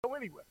So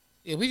anyway,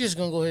 Yeah, we just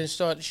gonna go ahead and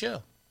start the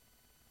show.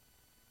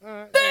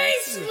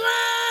 Baseline.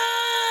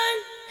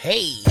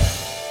 Hey,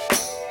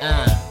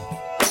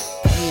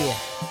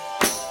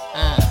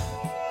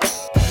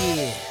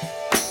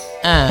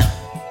 yeah,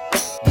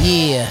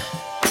 yeah,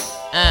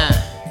 yeah,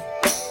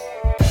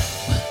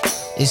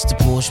 It's the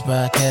Porsche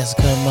Podcast.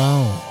 Come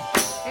on.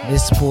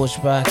 It's the Porsche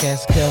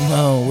Podcast. Come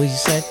on. What you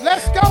say?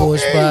 let's go.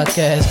 Porsche B.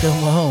 Podcast.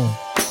 Come on.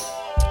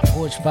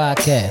 Porsche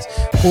Podcast.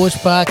 Porsche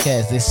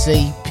Podcast. They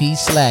say P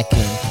slacking.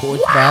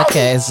 Porsche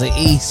Podcast. The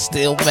E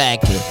still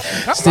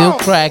macking. Come Still on.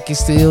 cracking.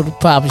 Still the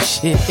popping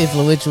shit.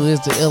 Influential is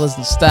the illest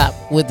and stop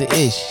with the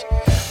ish.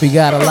 We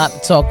got a lot to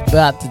talk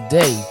about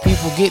today.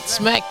 People get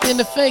smacked in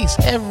the face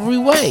every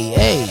way.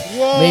 Hey,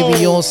 Whoa. maybe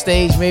you're on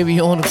stage, maybe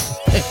you're on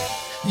the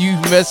You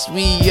messed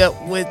me up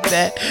with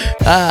that.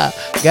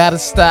 Gotta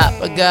stop.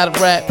 I gotta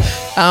rap.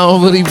 I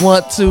don't really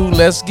want to.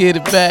 Let's get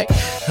it back.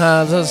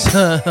 Let's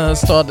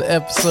start the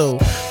episode.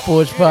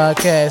 Porsche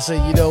Podcast. So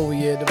you know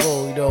we in the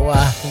mood. You know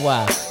why?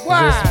 Why?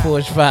 Why? It is the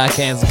Porsche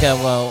Podcast.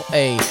 Come on.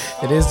 Hey,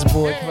 it is the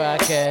Porsche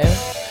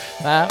Podcast.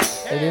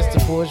 It is the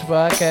Porsche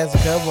Podcast.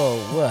 Come on.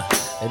 What?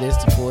 It is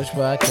the Porsche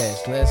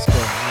Podcast. Let's go.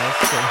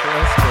 Let's go.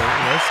 Let's go.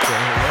 Let's go.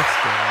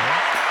 Let's go.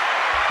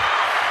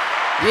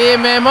 Yeah,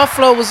 man, my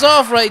flow was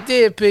off right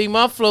there, P.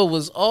 My flow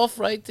was off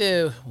right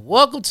there.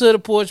 Welcome to the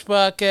Porch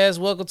Podcast.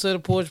 Welcome to the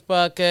Porch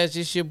Podcast.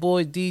 It's your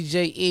boy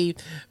DJ E,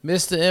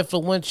 Mr.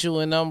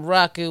 Influential, and I'm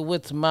rocking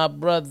with my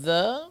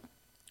brother.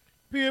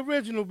 Be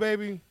original,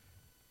 baby.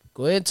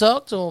 Go ahead and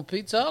talk to him,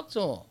 P. Talk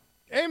to him.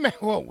 Hey man,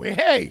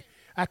 hey,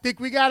 I think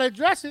we gotta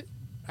address it.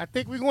 I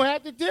think we're gonna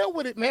have to deal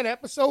with it, man.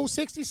 Episode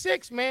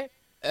 66, man.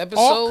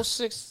 Episode Arc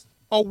 6.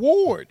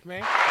 Award,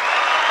 man.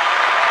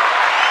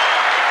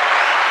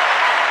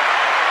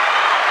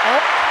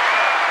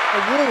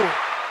 Award.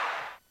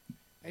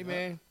 Hey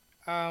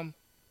man,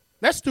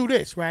 let's do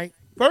this, right?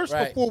 First,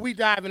 Right. before we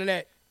dive into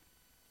that,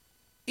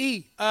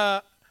 E,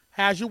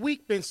 how's your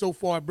week been so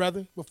far,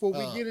 brother? Before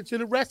we get into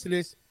the rest of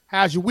this,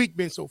 how's your week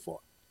been so far?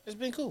 It's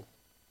been cool.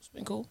 It's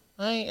been cool.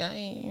 I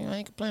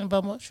ain't complaining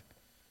about much.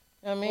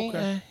 You know what I mean?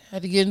 Okay. I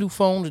had to get a new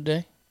phone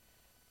today.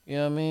 You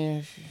know what I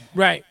mean?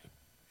 Right.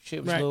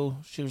 Shit was Right.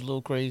 a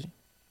little crazy.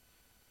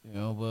 You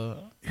know,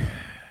 but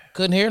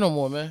couldn't hear no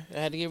more, man. I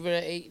had to get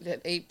rid of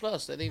that 8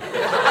 plus. That 8 plus.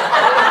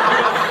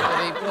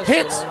 That 8 plus for a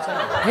Hence, long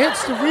time.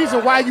 hence the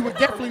reason why you would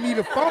definitely need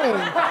a phone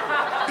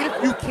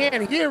if you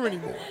can't hear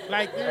anymore.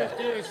 Like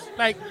there's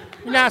like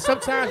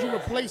sometimes you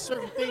replace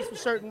certain things for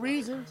certain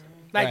reasons.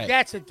 Like Right.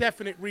 that's a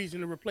definite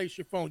reason to replace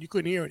your phone. You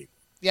couldn't hear anymore.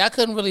 Yeah, I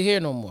couldn't really hear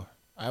no more.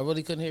 I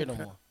really couldn't hear no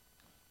more.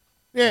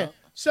 Yeah.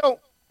 So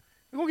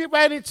we're gonna get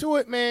right into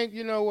it,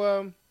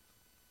 man.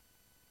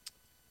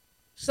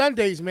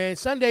 Sundays, man.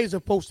 Sundays are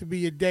supposed to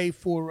be a day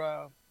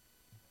for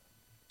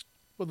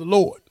the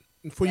Lord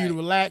and for you to Right.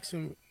 relax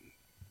and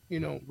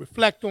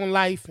reflect on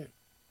life and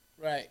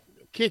Right.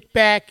 kick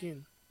back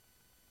and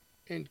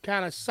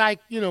kind of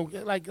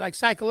like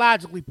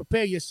psychologically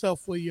prepare yourself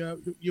for your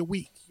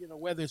week.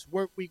 Whether it's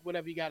work week,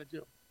 whatever you got to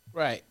do.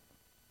 Right.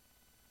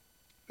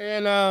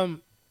 And I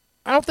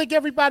don't think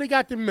everybody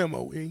got the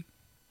memo. E.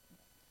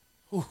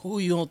 Who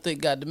you don't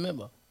think got the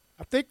memo?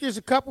 I think there's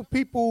a couple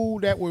people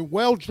that were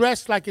well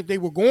dressed, like if they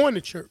were going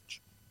to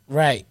church,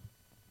 Right.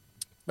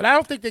 but I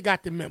don't think they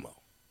got the memo.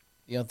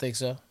 You don't think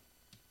so?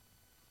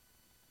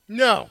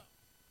 No.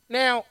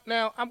 Now,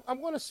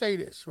 I'm going to say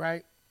this,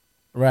 right?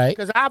 Right.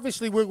 Because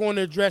obviously we're going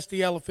to address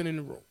the elephant in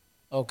the room.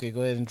 Okay,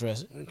 go ahead and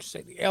address it. I'm going to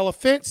say the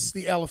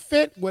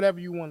elephant, whatever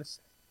you want to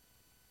say.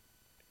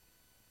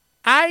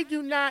 I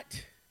do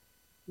not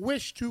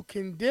wish to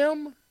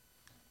condemn,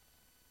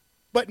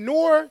 but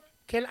nor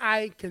can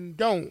I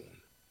condone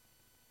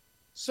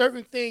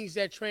certain things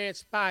that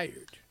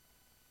transpired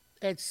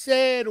at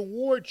said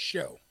award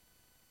show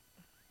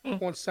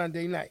on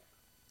Sunday night.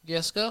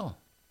 Yes, go.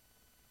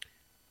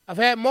 I've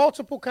had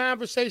multiple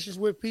conversations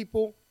with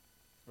people,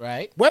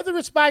 Right. whether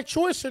it's by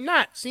choice or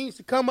not, seems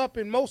to come up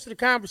in most of the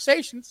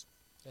conversations.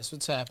 That's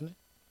what's happening.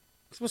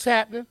 That's what's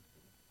happening.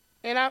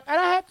 And I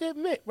have to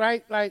admit,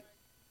 right, like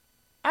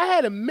I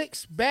had a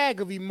mixed bag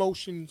of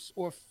emotions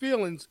or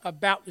feelings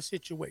about the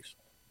situation.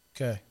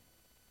 Okay.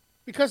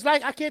 Because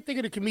like I can't think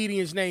of the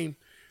comedian's name,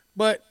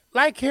 but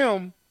like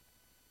him,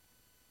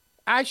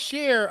 I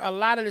share a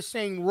lot of the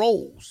same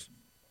roles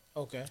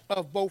Okay.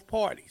 of both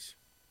parties.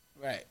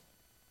 Right.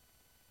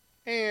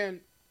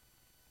 And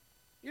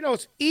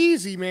it's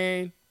easy,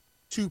 man,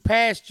 to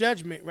pass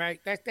judgment, right?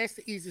 That's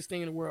the easiest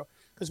thing in the world.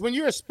 Because when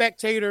you're a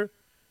spectator,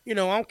 I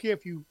don't care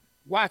if you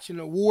watch an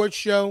award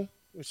show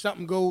or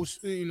something goes,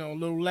 a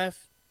little left.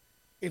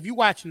 If you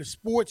watching a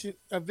sports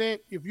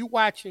event, if you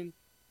watching,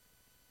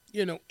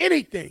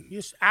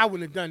 anything, I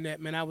wouldn't have done that,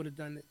 man. I would have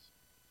done this.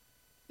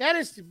 That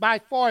is by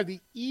far the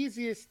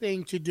easiest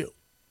thing to do.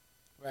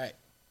 Right.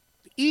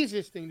 The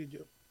easiest thing to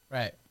do.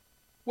 Right.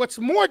 What's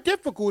more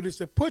difficult is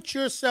to put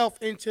yourself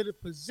into the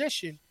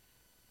position,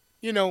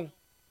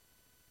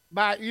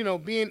 by,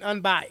 being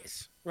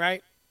unbiased,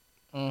 right?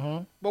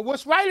 Mm-hmm. But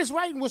what's right is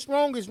right and what's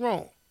wrong is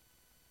wrong.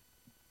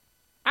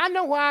 I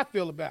know how I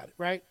feel about it,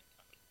 right?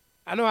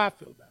 I know how I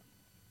feel about it.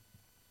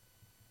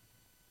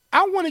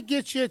 I want to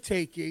get your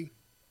take, E.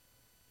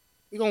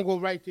 We're gonna go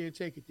right there and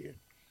take it there.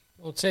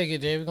 We'll take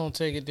it there. We're gonna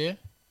take it there.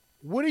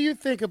 What do you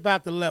think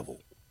about the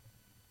level?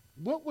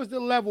 What was the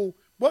level?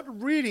 What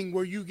reading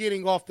were you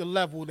getting off the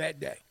level that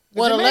day?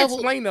 Well, The the man level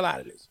explained a lot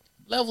of this.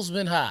 level's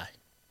been high.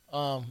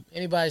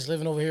 Anybody's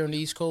living over here on the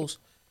East Coast,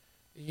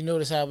 you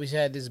notice how we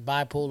had this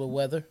bipolar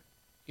weather.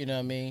 You know what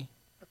I mean?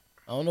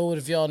 I don't know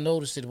if y'all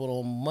noticed it, but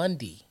on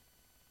Monday, I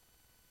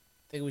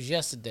think it was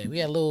yesterday, we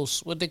had a little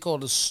what they call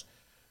this.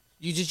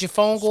 You did your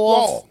phone go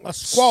off? A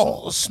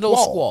squall. A snow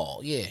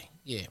squall. Yeah.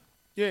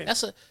 Yeah.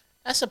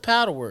 That's a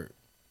powder word.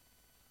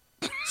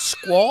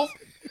 Squall.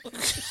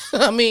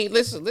 I mean,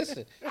 listen. Let's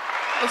clap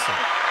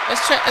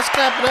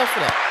it up for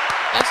that.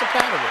 That's a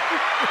powder word.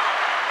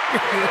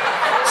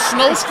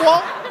 Snow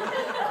squall.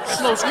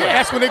 Snow squall. Yeah,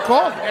 that's what they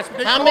called it. That's what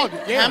they called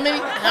it. Yeah.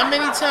 How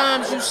many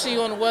times you see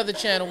on the Weather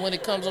Channel when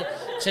it comes on?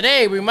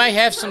 Today we might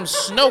have some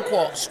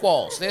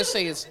squalls. They'll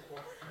say it's,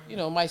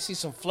 might see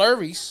some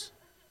flurries.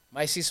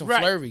 Might see some Right.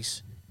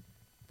 flurries.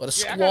 But a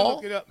Yeah, I gotta squall.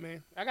 look it up,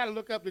 man. I gotta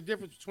look up the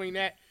difference between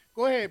that.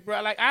 Go ahead,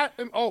 bro. Look. As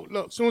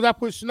soon as I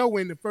put snow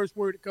in, the first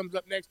word that comes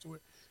up next to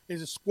it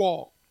is a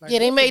squall. Like, Yeah,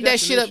 they what's the made that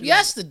shit up definition of it?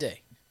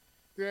 yesterday.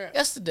 Yeah.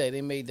 Yesterday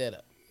they made that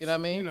up. You know what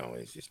I mean?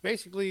 It's just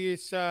basically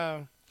it's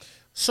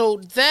So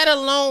that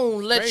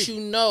alone lets Crazy.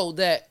 you know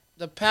that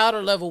the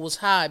powder level was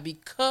high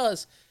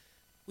because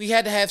we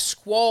had to have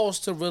squalls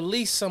to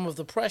release some of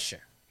the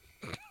pressure.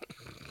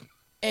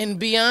 And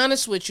be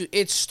honest with you,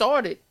 it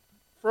started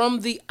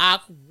from the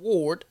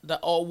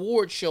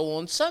award show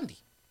on Sunday.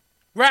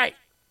 right.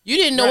 You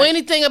didn't know Right.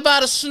 anything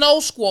about a snow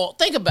squall.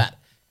 Think about it.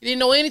 You didn't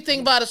know anything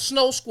about a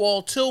snow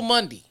squall till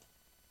Monday.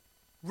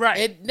 Right.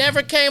 It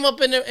never came up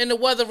in the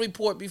weather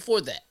report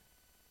before that.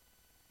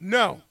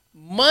 No.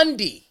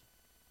 Monday.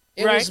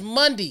 It Right. was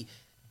Monday.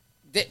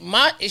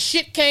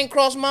 Shit came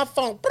across my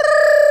phone.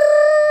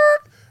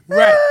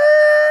 Right.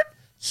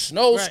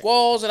 Snow Right.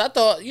 squalls, and I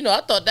thought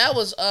that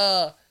was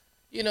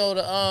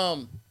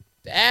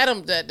the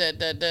Adam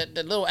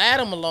the little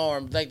Adam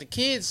alarm, like the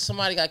kids,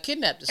 somebody got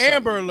kidnapped or something.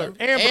 Amber alert.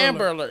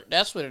 Amber alert.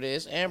 That's what it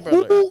is. Amber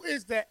alert. Who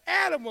is the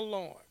Adam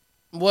alarm?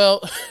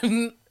 Well,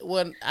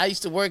 when I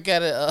used to work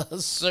at a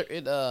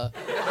certain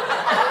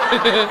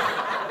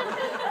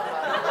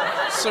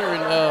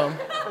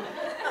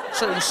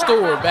certain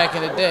store back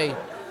in the day,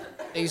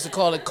 they used to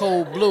call it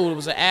Cold Blue. It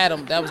was an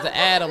Adam. That was the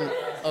Adam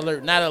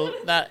alert,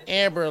 not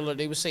Amber alert.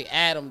 They would say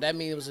Adam. That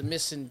means it was a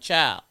missing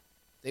child.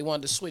 They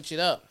wanted to switch it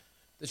up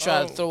to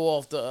try to throw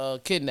off the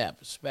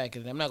kidnappers back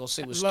in the day. I'm not gonna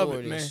say what Love store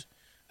it, it man. is.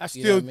 I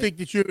You know still what I mean? think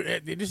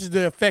that this is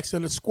the effects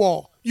of the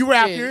squall. You were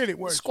out Yeah, here in it,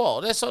 weren't you?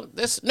 Squall. Yeah,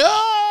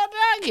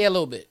 a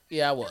little bit.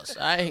 Yeah, I was.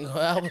 I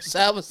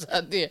was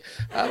out there.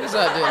 I was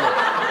out there. A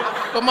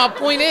little bit. But my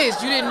point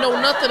is, you didn't know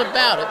nothing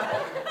about it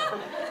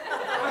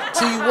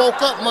till you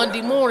woke up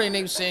Monday morning.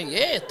 They were saying,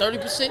 yeah,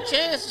 30%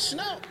 chance of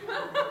snow.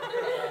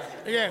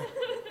 Yeah.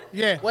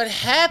 Yeah. What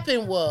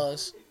happened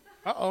was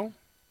Uh-oh.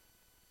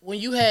 when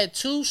you had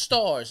two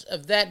stars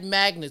of that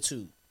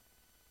magnitude,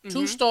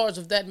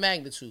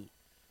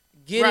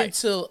 get Right.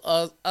 into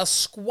a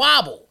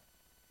squabble.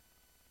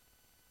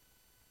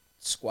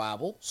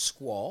 Squabble,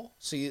 squall.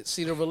 See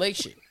the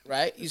relation,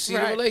 right? You see the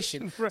Right.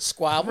 relation. Right.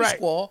 Squabble, Right.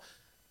 squall.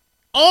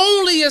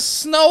 Only a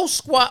snow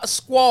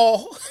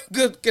squall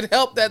could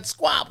help that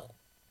squabble.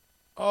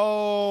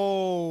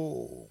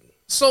 Oh.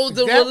 So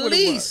the that what it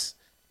release,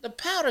 the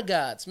powder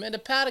gods, man, the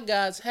powder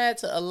gods had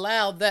to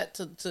allow that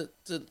to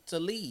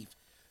leave,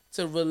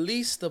 to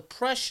release the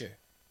pressure.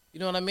 You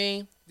know what I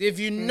mean? If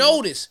you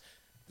notice,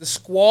 the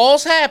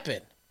squalls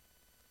happen.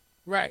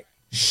 Right.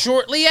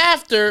 Shortly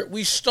after,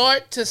 we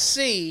start to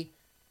see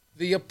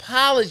the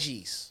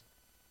apologies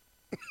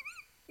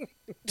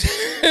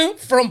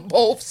from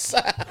both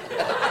sides.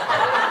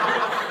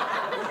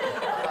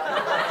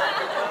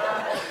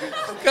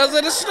 Because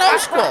of the snow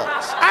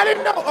squalls. I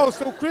didn't know. Oh,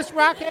 so Chris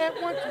Rock had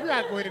one? We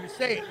gotta go ahead and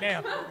say it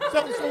now.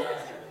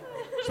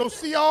 So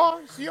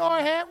CR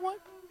had one?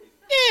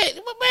 Yeah,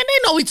 but man, they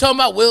know we talking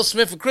about Will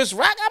Smith and Chris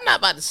Rock. I'm not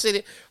about to sit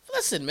it.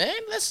 Listen, man,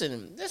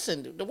 listen.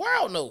 The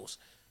world knows.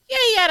 Yeah,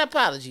 he had an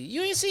apology.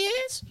 You ain't see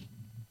his?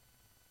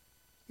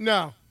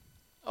 No.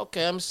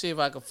 Okay, let me see if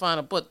I can find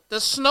it. But the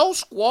snow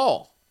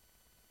squall.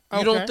 You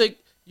Okay.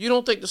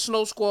 don't think the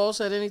snow squalls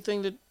had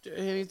anything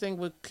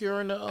with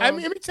curing the? Let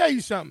me tell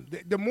you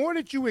something. The more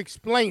that you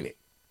explain it,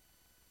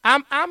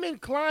 I'm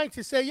inclined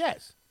to say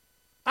yes.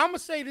 I'm gonna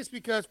say this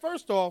because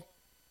first off,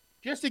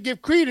 just to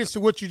give credence to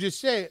what you just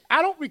said,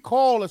 I don't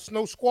recall a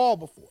snow squall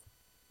before.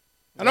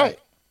 I don't. Right.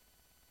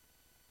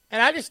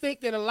 And I just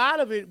think that a lot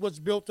of it was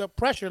built up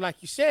pressure, like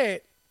you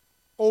said,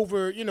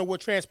 over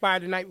what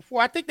transpired the night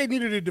before. I think they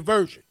needed a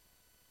diversion.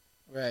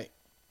 Right.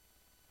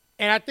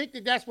 And I think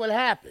that that's what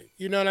happened.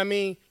 You know what I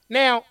mean?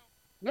 Now,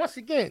 once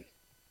again,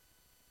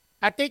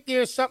 I think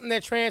there's something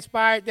that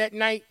transpired that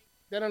night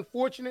that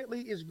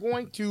unfortunately is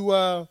going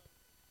to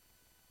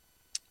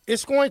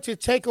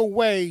take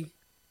away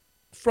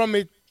from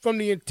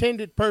the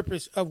intended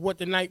purpose of what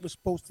the night was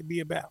supposed to be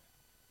about.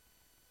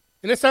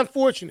 And it's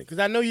unfortunate because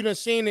I know you done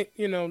seen it.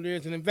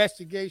 There's an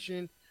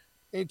investigation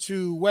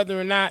into whether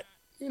or not,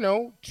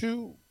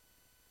 to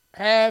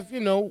have,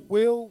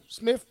 Will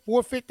Smith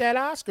forfeit that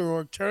Oscar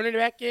or turn it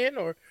back in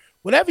or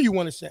whatever you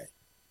want to say.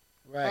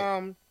 Right.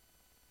 Um,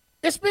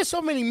 it's been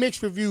so many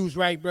mixed reviews,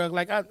 right, bro?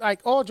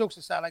 Like all jokes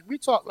aside, like we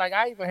talk, like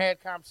I even had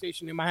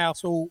conversation in my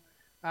household,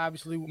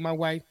 obviously with my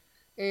wife,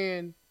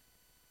 and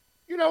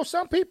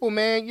some people,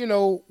 man,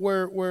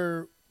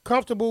 were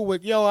comfortable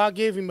with, yo, I'll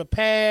give him a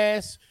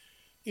pass,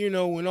 and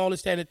all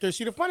this, that, and the third.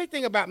 See, the funny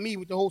thing about me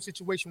with the whole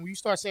situation, when you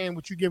start saying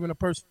what you're giving a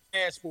person a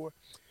pass for,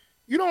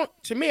 you don't,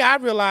 to me, I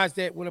realize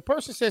that when a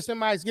person says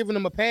somebody's giving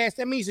them a pass,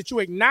 that means that you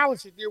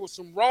acknowledge that there was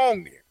some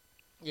wrong there,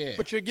 Yeah.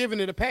 but you're giving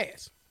it a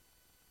pass.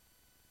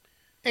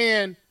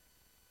 And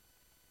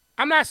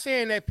I'm not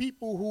saying that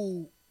people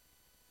who,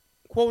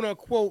 quote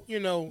unquote,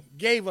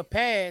 gave a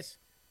pass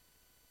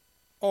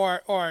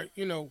are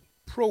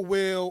pro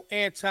Will,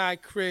 anti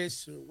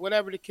Chris, or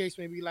whatever the case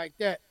may be like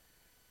that.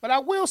 But I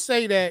will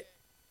say that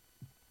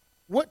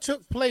what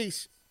took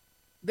place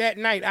that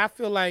night, I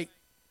feel like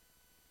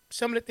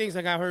some of the things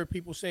like I heard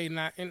people say, and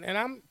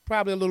I'm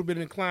probably a little bit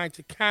inclined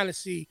to kind of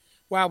see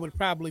where I would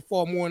probably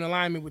fall more in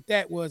alignment with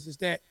that is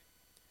that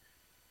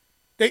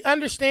they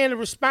understand the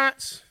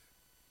response,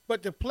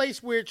 but the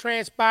place where it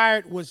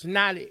transpired was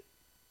not it.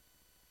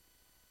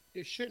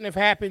 It shouldn't have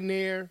happened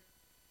there.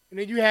 And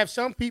then you have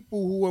some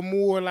people who are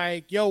more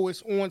like, yo,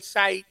 it's on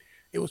site.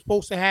 It was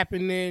supposed to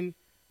happen then.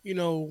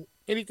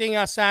 Anything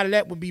outside of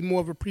that would be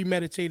more of a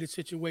premeditated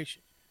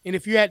situation. And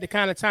if you had the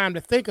kind of time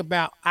to think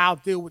about, I'll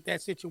deal with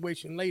that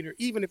situation later,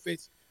 even if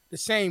it's the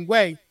same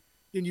way,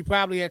 then you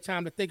probably had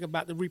time to think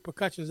about the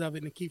repercussions of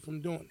it and keep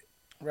from doing it.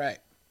 Right.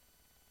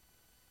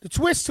 The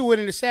twist to it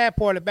and the sad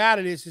part about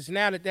it is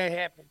now that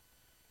happened,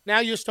 now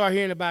you'll start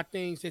hearing about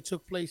things that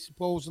took place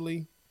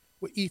supposedly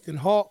with Ethan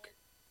Hawke.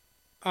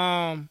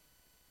 That's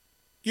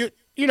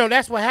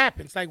what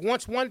happens. Like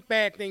once one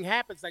bad thing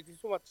happens, like this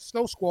about the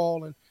snow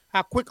squall and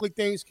how quickly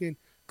things can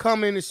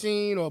come in the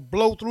scene or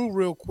blow through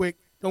real quick.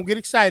 Don't get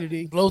excited,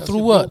 E. Blow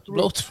through what?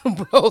 Blow through.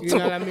 You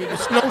know what I mean? The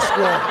snow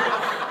squall.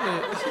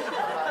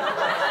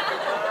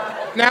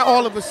 Now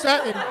all of a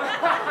sudden,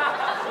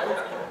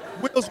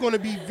 Will's going to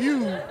be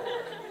viewed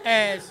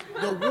as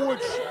the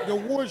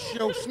award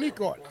show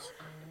sneak artist.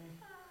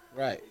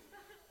 Right.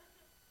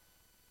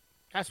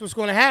 That's what's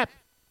going to happen.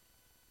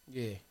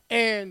 Yeah.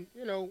 And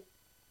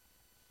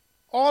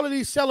all of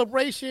these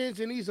celebrations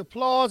and these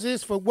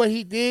applauses for what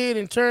he did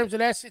in terms of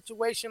that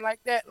situation like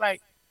that,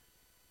 like,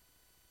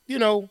 you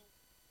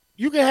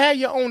can have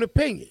your own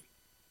opinion.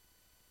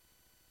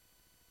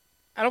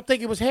 I don't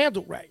think it was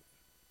handled right.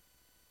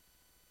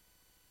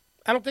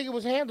 I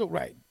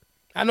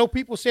know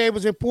people say it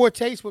was in poor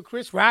taste what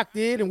Chris Rock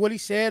did and what he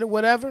said or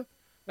whatever.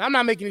 I'm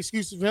not making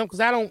excuses for him because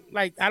I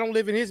don't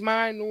live in his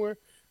mind nor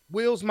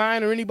Will's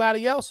mind or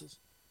anybody else's.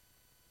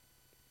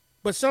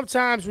 But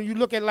sometimes when you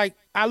look at,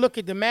 I look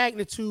at the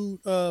magnitude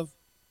of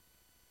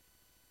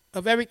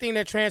everything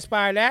that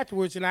transpired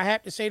afterwards, and I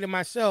have to say to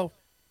myself,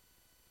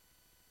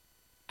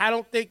 I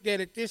don't think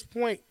that at this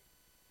point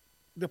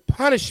the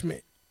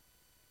punishment,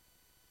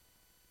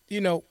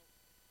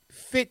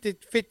 fit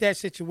that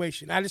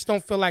situation. I just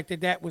don't feel like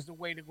that was the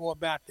way to go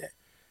about that.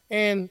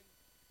 And,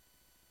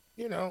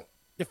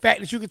 the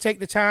fact that you can take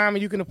the time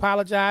and you can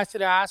apologize to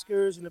the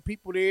Oscars and the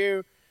people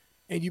there,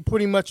 and you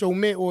pretty much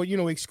omit or,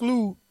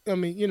 exclude,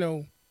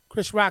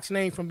 Chris Rock's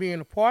name from being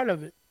a part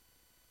of it,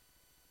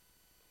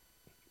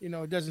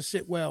 it doesn't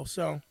sit well.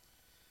 So,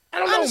 I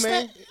don't know,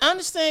 man. I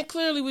understand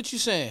clearly what you're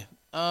saying.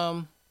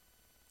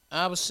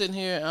 I was sitting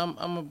here, I'm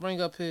going to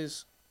bring up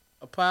his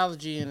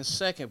apology in a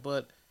second,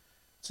 but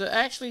to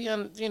actually,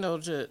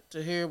 to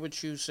hear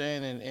what you're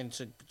saying and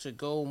to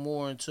go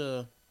more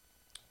into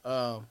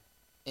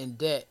in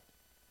debt,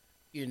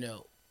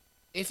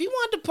 if he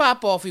wanted to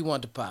pop off, he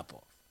wanted to pop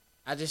off.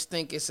 I just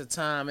think it's a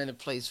time and a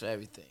place for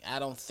everything. I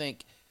don't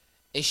think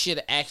it should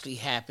have actually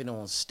happened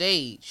on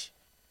stage.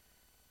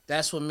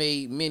 That's what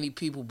made many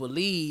people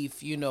believe,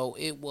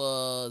 it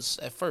was,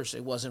 at first,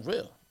 it wasn't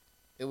real.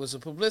 It was a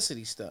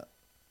publicity stunt.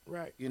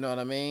 Right. You know what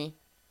I mean?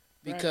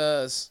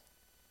 Because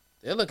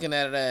they're looking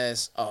at it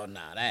as, oh,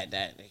 nah, that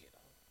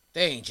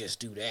they ain't just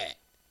do that.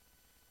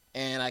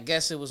 And I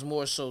guess it was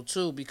more so,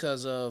 too,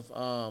 because of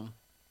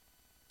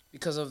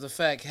the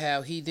fact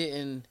how he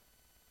didn't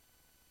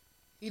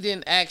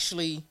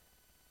actually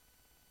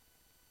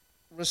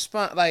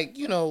respond,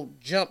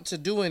 jump to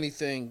do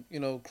anything,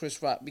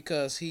 Chris Rock,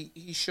 because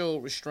he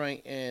showed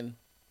restraint and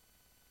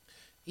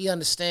he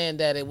understand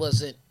that it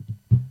wasn't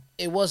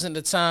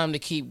the time to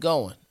keep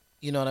going.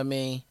 You know what I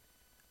mean?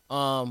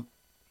 I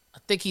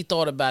think he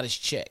thought about his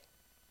check.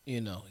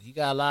 You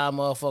got a lot of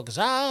motherfuckers,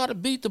 I ought to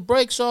beat the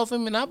brakes off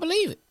him, and I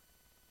believe it.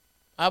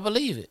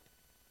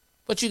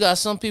 But you got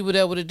some people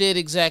that would have did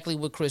exactly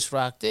what Chris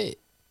Rock did.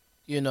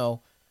 I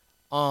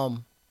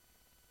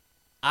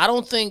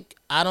don't think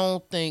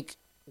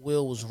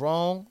Will was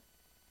wrong,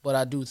 but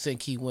I do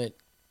think he went.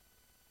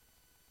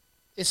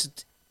 It's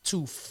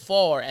too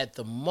far at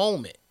the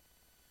moment.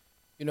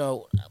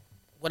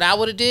 What I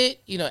would have did.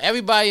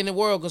 Everybody in the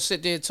world gonna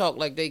sit there and talk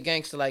like they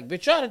gangster, like,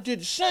 bitch, I'd have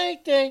did the same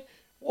thing.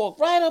 walked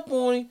right up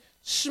on him,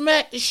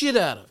 smacked the shit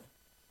out of him.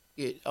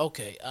 Yeah,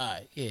 okay, all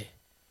right, yeah.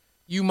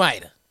 You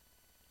might have.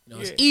 You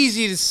know, it's Yeah.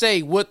 easy to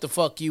say what the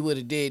fuck you would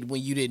have did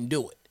when you didn't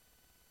do it.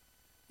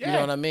 You know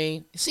Yeah. what I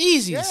mean? It's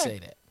easy Yeah. to say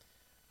that.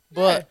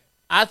 But Yeah.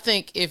 I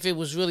think if it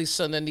was really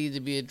something that needed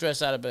to be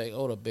addressed, I'd be like,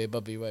 hold up, babe,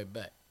 I'll be right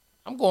back.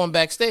 I'm going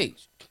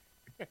backstage.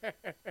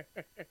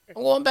 I'm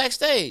going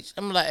backstage.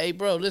 I'm like, hey,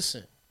 bro,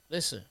 listen.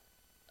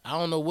 I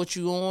don't know what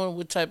you on,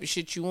 what type of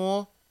shit you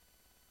on,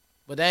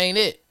 but that ain't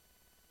it.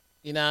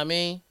 You know what I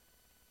mean?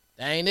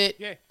 That ain't it.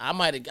 Yeah. I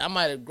might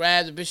have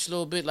grabbed the bitch a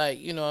little bit, like,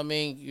 you know what I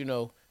mean? You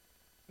know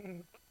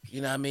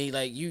what I mean?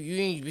 Like, you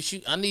ain't,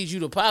 but I need you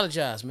to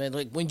apologize, man.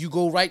 Like, when you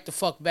go right the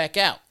fuck back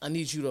out, I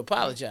need you to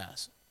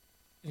apologize.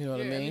 You know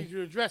what I I mean? need you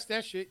to address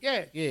that shit.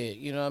 Yeah. Yeah,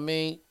 you know what I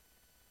mean?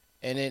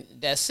 And then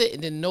that's it.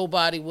 And then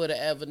nobody would have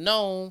ever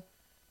known,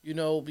 you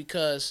know,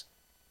 because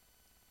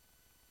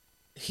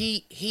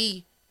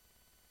he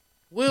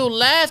Will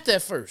laughed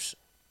at first.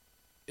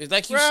 It's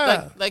like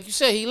like you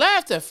said, he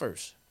laughed at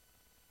first.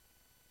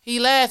 He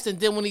laughed, and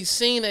then when he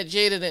seen that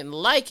Jada didn't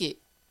like it,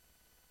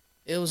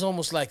 it was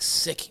almost like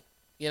sickening.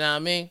 You know what I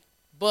mean?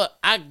 But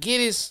I get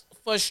his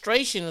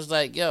frustration. It's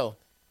like, yo,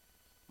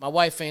 my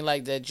wife ain't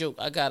like that joke.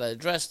 I gotta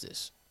address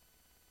this.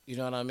 You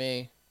know what I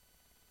mean?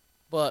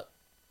 But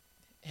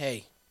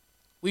hey,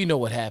 we know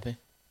what happened.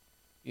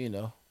 You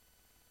know,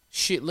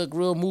 shit look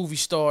real movie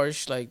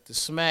starish, like the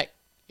smack.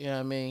 You know what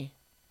I mean?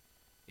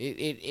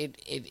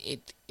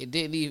 It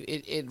didn't even.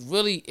 It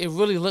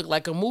really looked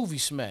like a movie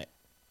smack.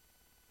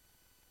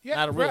 Yeah,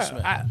 Not a real bruh,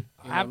 smack. You know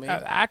what I mean?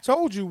 I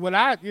told you what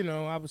I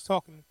was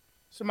talking to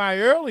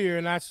somebody earlier,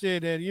 and I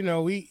said that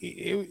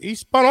he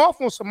spun off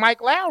on some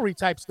Mike Lowry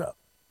type stuff.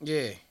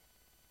 Yeah.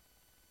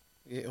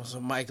 Yeah, it was a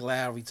Mike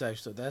Lowry type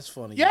stuff. That's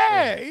funny.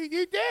 Yeah,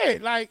 he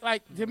did. Like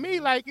to me,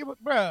 like it was,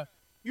 bruh.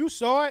 You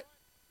saw it.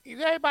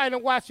 Everybody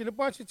done watched it a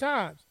bunch of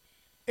times.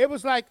 It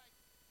was like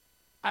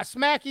I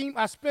smack him,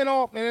 I spin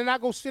off, and then I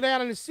go sit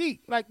down in the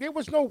seat. Like there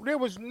was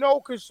no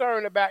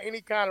concern about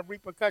any kind of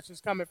repercussions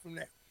coming from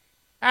that.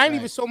 I ain't Right.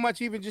 even so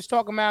much even just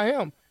talking about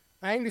him.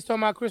 I ain't just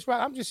talking about Chris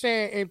Rock. I'm just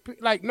saying,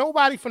 like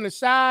nobody from the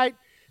side,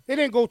 they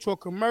didn't go to a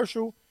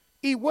commercial.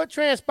 What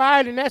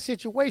transpired in that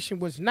situation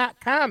was not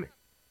common.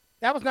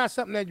 That was not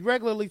something that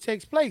regularly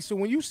takes place. So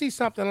when you see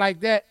something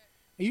like that,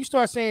 and you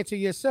start saying to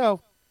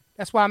yourself,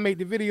 that's why I made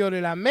the video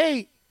that I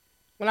made.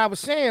 When I was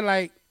saying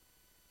like,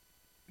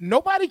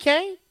 nobody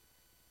came.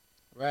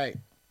 Right.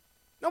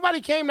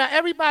 Nobody came. Now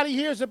everybody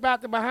hears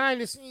about the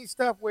behind the scenes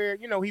stuff where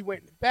he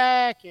went in the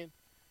back and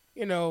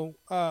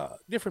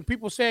different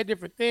people said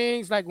different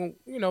things, like when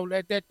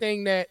that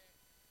thing that,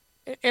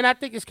 and I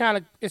think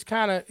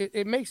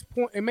it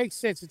makes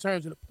sense in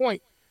terms of the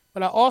point,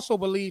 but I also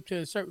believe to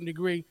a certain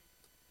degree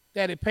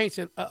that it paints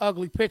an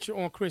ugly picture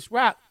on Chris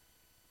Rock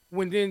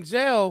when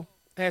Denzel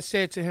has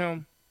said to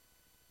him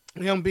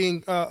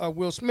being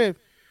Will Smith,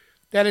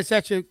 that it's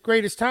at your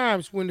greatest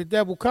times when the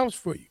devil comes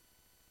for you.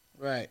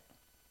 Right.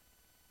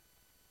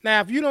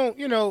 Now, if you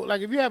don't,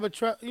 like if you have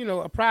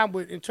a problem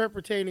with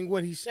interpreting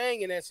what he's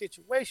saying in that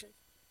situation,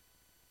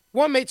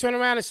 one may turn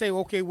around and say,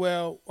 okay,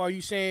 well, are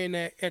you saying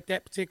that at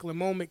that particular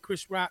moment,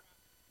 Chris Rock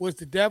was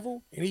the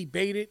devil and he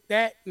baited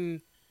that?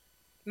 And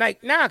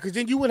like, nah, because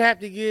then you would have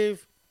to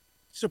give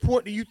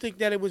support. Do you think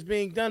that it was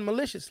being done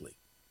maliciously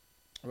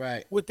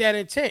Right. with that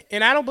intent?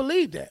 And I don't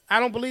believe that. I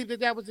don't believe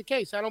that was the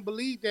case. I don't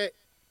believe that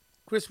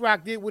Chris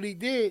Rock did what he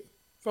did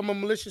from a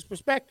malicious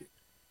perspective.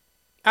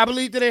 I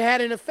believe that it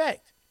had an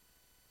effect.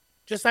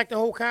 Just like the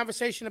whole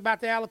conversation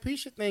about the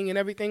alopecia thing and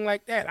everything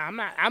like that.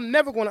 I'm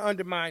never going to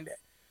undermine that.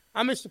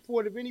 I'm in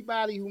support of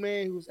anybody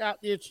who's out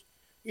there,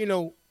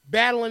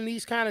 battling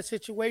these kind of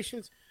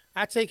situations.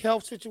 I take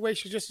health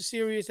situations just as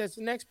serious as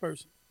the next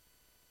person.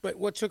 But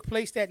what took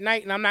place that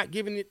night, and I'm not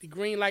giving it the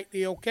green light,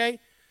 the okay,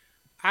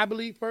 I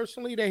believe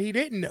personally that he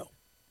didn't know.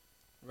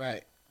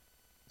 Right.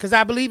 Because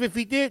I believe if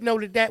he did know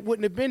that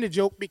wouldn't have been a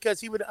joke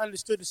because he would have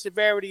understood the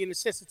severity and the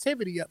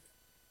sensitivity of it.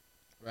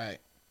 Right.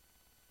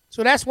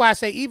 So that's why I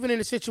say even in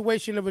the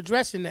situation of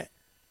addressing that,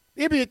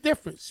 it'd be a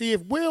difference. See,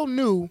 if Will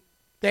knew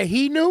that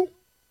he knew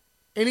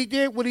and he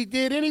did what he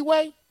did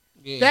anyway,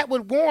 that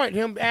would warrant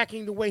him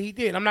acting the way he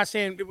did. I'm not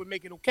saying it would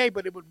make it okay,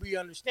 but it would be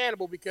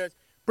understandable because,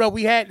 bro,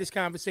 we had this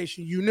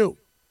conversation. You knew.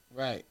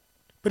 Right.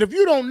 But if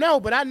you don't know,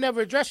 but I never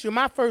addressed you,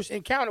 my first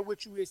encounter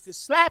with you is to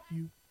slap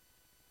you.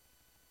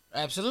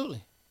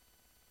 Absolutely.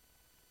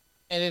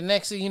 And then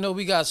next thing you know,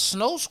 we got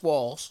snow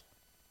squalls.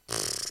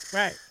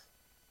 Right.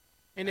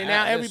 And then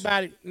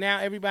Listen. now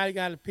everybody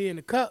got to pee in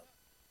the cup.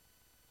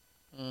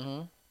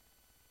 Mm-hmm.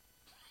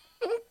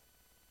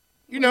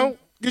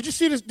 Did you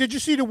see this? Did you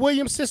see the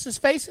Williams sisters'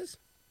 faces?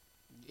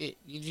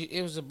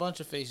 It was a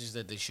bunch of faces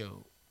that they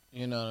showed.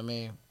 You know what I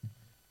mean?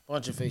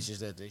 Bunch of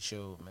faces that they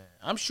showed, man.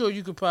 I'm sure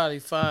you could probably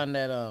find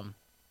that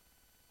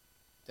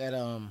that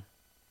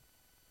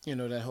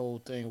whole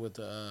thing with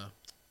the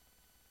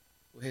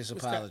with his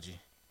What's that? apology.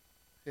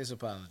 His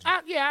apology.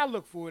 I'll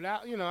look for it.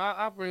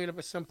 I'll bring it up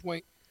at some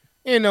point.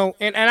 And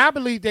I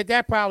believe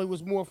that probably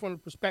was more from the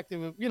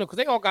perspective of, because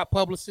they all got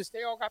publicists.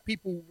 They all got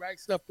people who write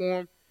stuff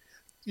for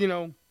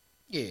them,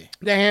 Yeah.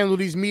 that handle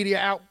these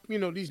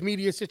these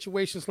media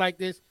situations like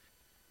this.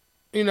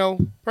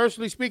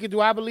 Personally speaking,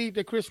 do I believe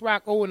that Chris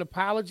Rock owe an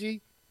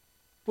apology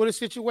for the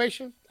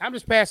situation? I'm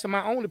just passing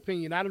my own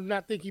opinion. I do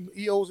not think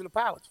he owes an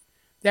apology.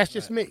 That's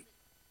just Right. me.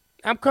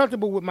 I'm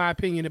comfortable with my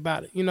opinion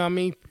about it. You know what I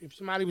mean? If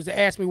somebody was to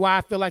ask me why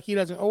I feel like he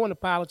doesn't owe an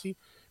apology,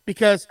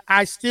 because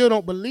I still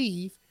don't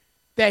believe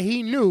that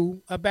he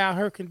knew about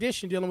her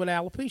condition dealing with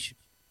alopecia.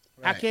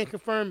 I Right. can't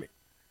confirm it,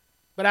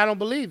 but I don't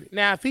believe it.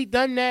 Now, if he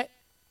done that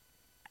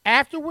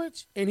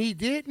afterwards and he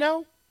did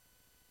know,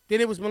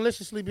 then it was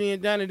maliciously being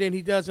done, and then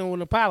he does owe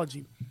an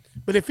apology.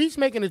 But if he's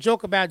making a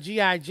joke about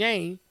G.I.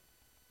 Jane,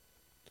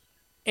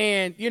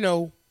 and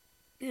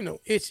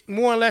it's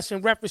more or less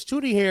in reference to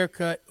the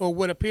haircut or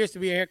what appears to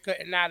be a haircut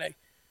and not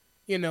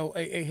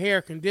a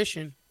hair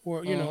condition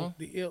or Uh-huh.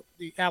 the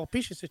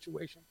alopecia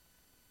situation.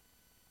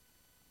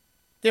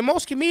 Then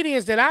most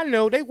comedians that I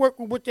know, they work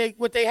with what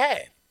they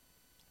have.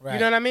 Right. You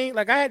know what I mean?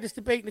 Like I had this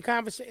debate in the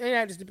conversation. I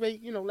had this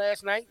debate,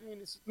 last night.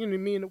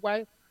 Me and the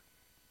wife.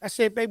 I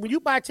said, babe, when you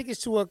buy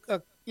tickets to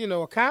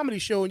a comedy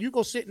show and you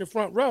go sit in the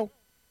front row,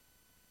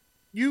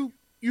 you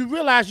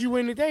realize you were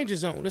in the danger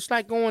zone. It's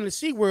like going to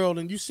SeaWorld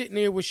and you sitting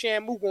there with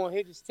Shamu going to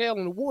hit his tail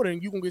in the water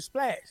and you gonna get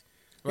splashed.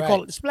 They call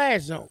Right. it the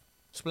splash zone.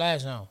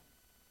 Splash zone.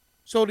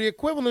 So the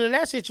equivalent in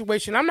that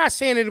situation, I'm not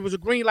saying that it was a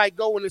green light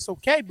go and it's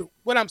okay, but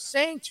what I'm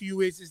saying to you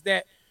is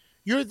that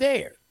you're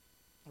there.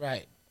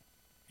 Right.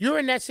 You're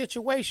in that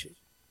situation.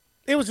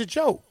 It was a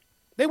joke.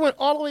 They went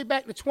all the way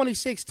back to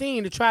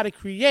 2016 to try to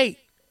create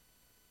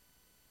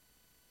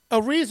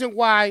a reason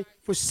why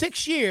for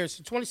 6 years,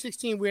 in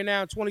 2016, we're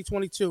now in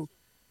 2022,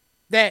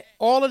 that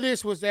all of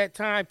this was that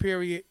time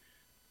period,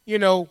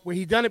 where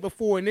he done it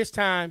before, and this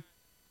time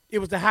it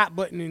was the hot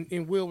button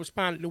and Will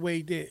responded the way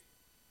he did.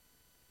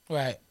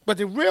 Right. But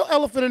the real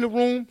elephant in the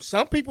room,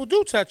 some people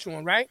do touch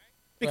on, right?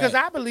 Because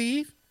Right. I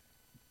believe,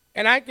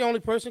 and I ain't the only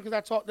person because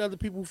I talk to other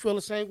people who feel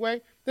the same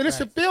way, that it's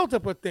a Right.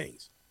 buildup of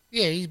things.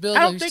 Yeah, he's I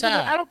building. don't He's think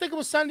tired. I don't think it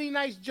was Sunday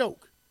night's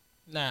joke.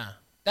 Nah.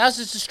 That's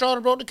just the straw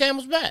that broke the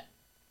camel's back.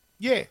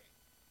 Yeah,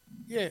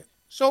 yeah.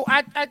 So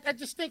I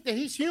just think that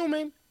he's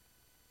human.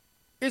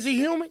 Is he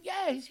human?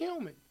 Yeah, he's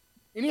human,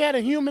 and he had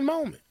a human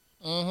moment.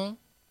 Mm-hmm.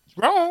 It's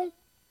wrong,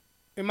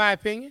 in my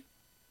opinion,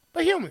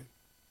 but human.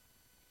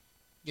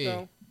 Yeah.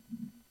 So,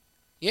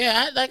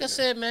 Yeah, like I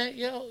said, man,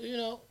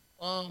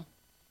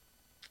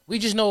 we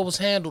just know it was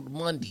handled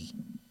Monday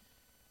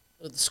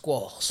with the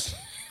squalls.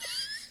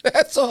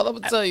 That's all I'm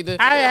gonna tell you.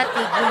 I have to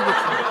agree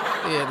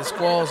with Yeah, the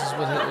squalls is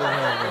what you.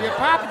 handled. The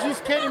apologies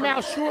came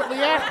out shortly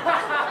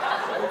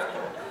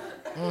after.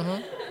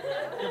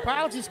 The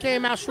apologies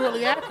came out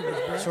shortly afterwards,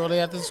 bro. Shortly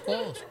after the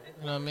squalls.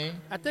 You know what I mean?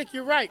 I think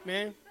you're right,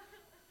 man.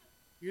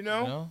 You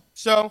know? You know?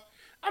 So,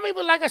 I mean,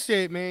 but like I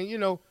said, man,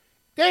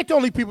 they ain't the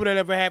only people that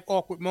ever have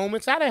awkward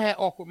moments. I done had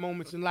awkward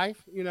moments in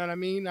life. You know what I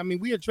mean? I mean,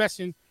 we addressed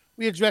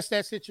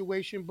that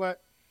situation,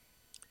 but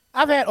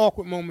I've had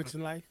awkward moments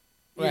in life.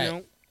 You Right.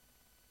 know,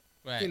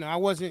 Right. I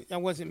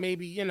wasn't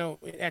maybe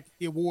at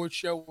the award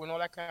show and all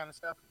that kind of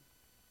stuff,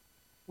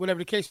 whatever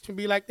the case can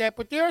be like that.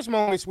 But there's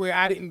moments where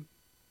I didn't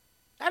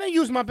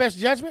use my best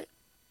judgment.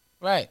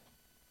 Right.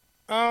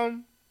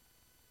 And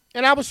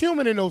I was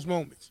human in those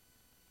moments.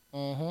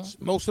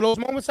 Mm-hmm. Most of those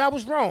moments I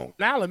was wrong,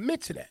 and I'll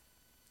admit to that.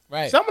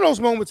 Right. Some of those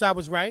moments I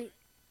was right.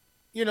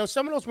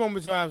 Some of those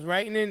moments I was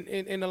right, and then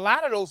in a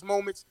lot of those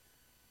moments,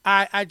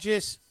 I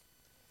just,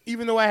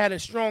 even though I had a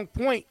strong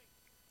point,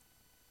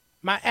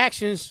 my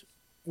actions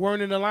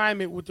weren't in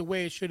alignment with the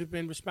way it should have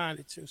been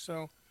responded to.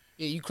 So,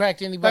 Yeah, you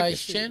cracked anybody's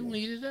shit, chin man.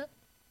 when you did that?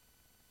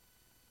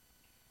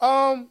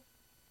 no,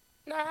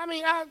 I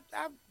mean I've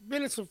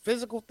been in some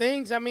physical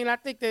things. I mean, I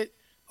think that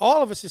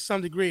all of us to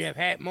some degree have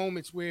had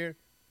moments where,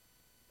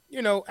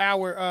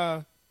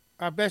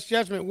 our best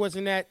judgment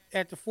wasn't at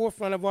the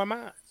forefront of our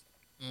minds.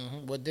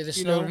 Mm-hmm. What, did it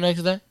You snow know. the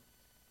next day?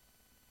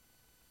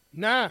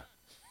 Nah.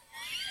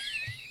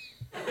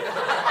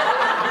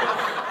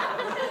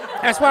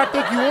 That's why I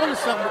think you onto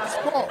something with the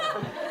squall.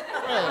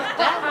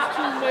 That was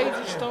two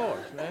major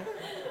stars, man.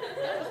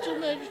 That was two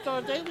major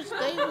stars.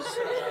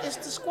 It's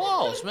the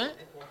squalls, man.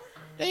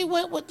 They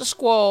went with the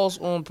squalls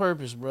on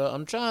purpose, bro.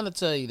 I'm trying to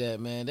tell you that,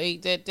 man.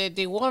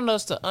 They wanted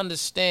us to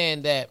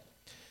understand that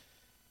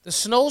the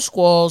snow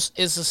squalls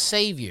is a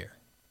savior.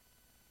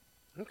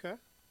 Okay.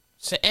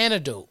 It's an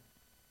antidote.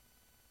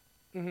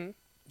 Mm-hmm.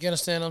 You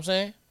understand what I'm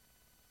saying?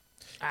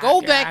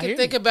 Go back and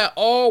think about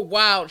all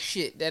wild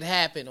shit that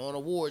happened on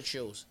award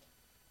shows.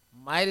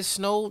 Might have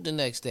snowed the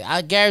next day.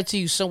 I guarantee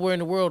you somewhere in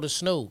the world it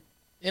snowed.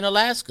 In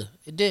Alaska,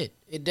 it did.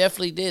 It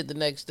definitely did the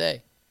next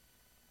day.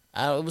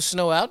 It was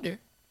snow out there.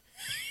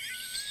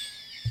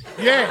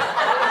 Yeah.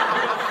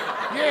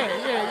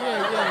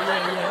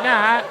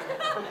 Nah,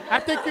 I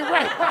think you're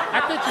right.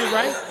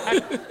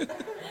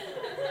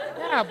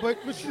 Nah,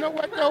 but you know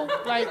what though?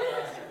 Like,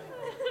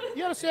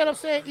 you understand what I'm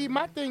saying? E,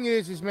 my thing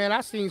is man,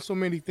 I seen so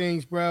many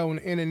things, bro, on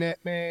the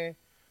internet, man.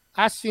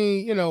 I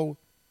seen,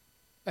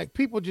 like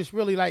people just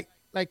really like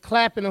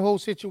clapping the whole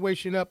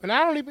situation up, and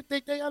I don't even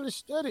think they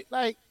understood it.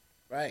 Like,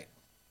 Right.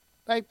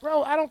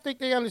 bro, I don't think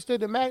they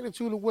understood the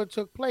magnitude of what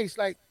took place.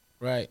 Like,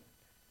 Right.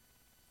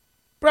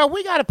 Bro,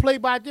 we got to play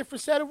by a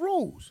different set of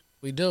rules.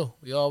 We do.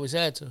 We always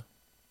had to.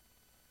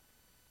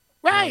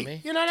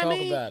 Right. You know what I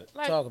mean? Talk about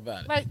it. Talk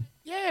about it. Like,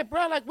 yeah,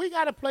 bro, like we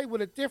got to play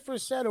with a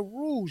different set of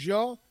rules,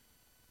 y'all.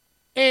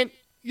 And,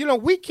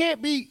 we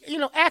can't be,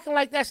 acting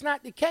like that's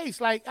not the case.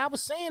 Like I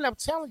was saying, I'm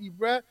telling you,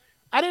 bro,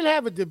 I didn't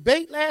have a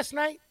debate last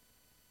night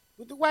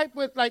with the wife,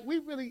 but like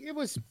it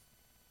was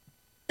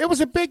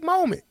a big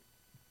moment.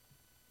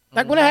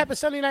 Like when it happened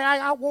Sunday night,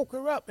 I woke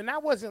her up and I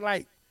wasn't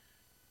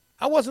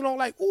on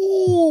like,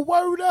 ooh,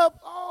 word up.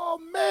 Oh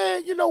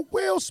man,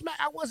 Will smack.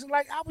 I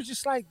was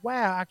just like,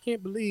 wow, I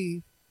can't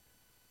believe,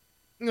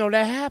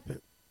 that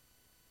happened.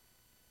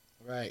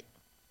 Right.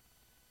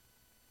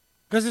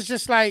 Because it's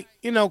just like,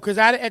 because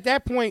at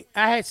that point,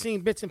 I had seen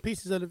bits and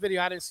pieces of the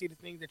video. I didn't see the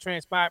things that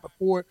transpired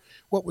before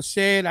what was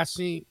said. I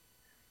seen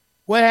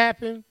what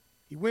happened.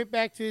 He went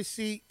back to his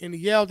seat and he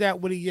yelled out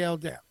what he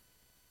yelled out.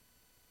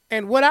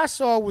 And what I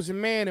saw was a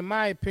man, in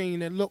my opinion,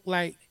 that looked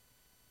like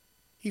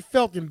he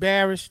felt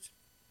embarrassed.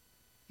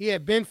 He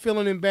had been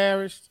feeling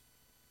embarrassed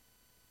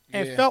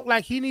and felt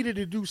like he needed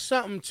to do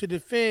something to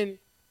defend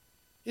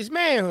his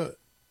manhood.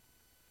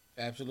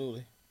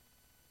 Absolutely.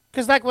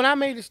 Because, like, when I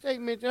made a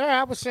statement to her,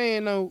 I was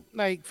saying,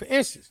 like, for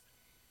instance,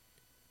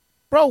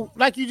 bro,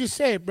 like you just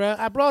said, bro,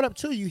 I brought up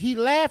to you, he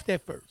laughed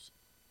at first.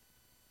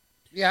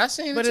 Yeah, I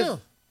seen it too.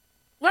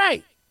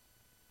 Right.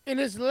 And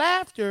his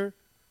laughter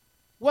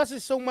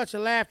wasn't so much a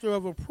laughter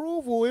of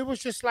approval. It was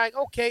just like,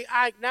 okay,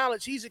 I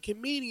acknowledge he's a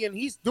comedian.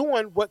 He's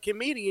doing what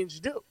comedians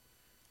do.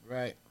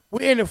 Right.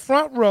 We're in the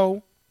front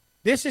row.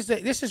 This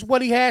is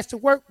what he has to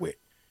work with.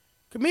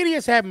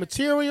 Comedians have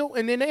material,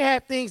 and then they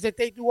have things that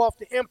they do off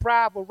the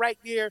improv or right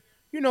there,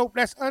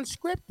 that's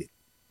unscripted.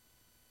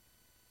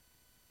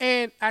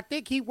 And I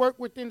think he worked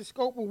within the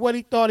scope of what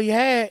he thought he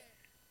had.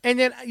 And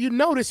then you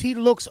notice he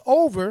looks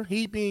over,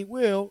 he being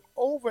Will,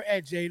 over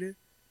at Jada.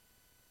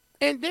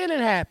 And then it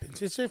happens.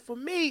 And so for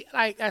me,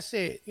 like I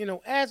said,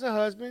 as a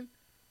husband,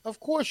 of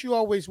course you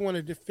always want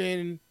to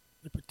defend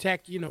and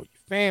protect, your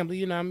family,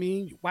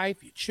 your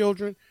wife, your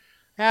children,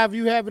 however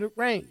you have it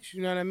arranged,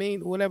 you know what I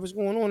mean? Whatever's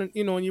going on,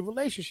 in your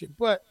relationship.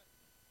 But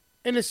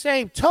in the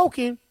same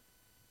token,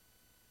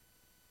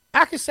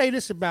 I can say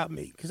this about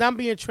me, because I'm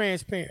being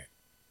transparent.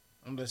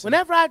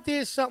 Whenever I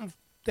did something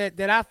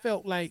that I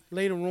felt like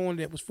later on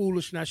that was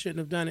foolish and I shouldn't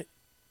have done it,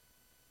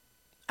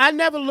 I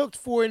never looked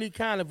for any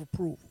kind of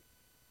approval.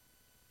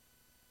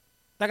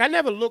 Like I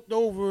never looked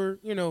over,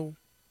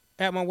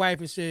 at my wife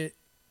and said,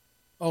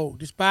 oh,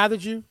 this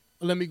bothered you?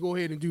 Well, let me go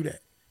ahead and do that.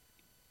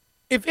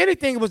 If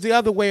anything, it was the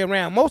other way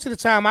around. Most of the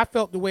time I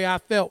felt the way I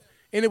felt,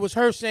 and it was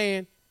her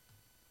saying,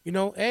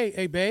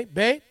 hey,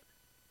 babe,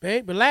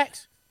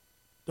 relax.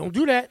 Don't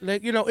do that.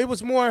 Like, it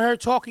was more her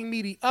talking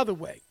me the other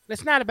way.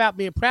 It's not about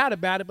being proud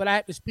about it, but I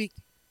have to speak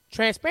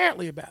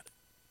transparently about it.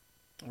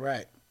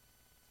 Right.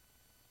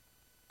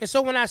 And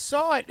so when I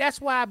saw it,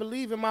 that's why I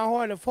believe in my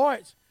heart of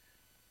hearts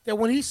that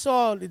when he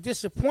saw the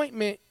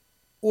disappointment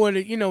or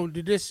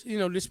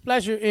the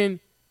displeasure in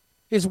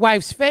his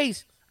wife's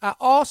face, I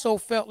also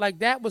felt like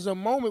that was a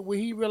moment where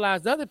he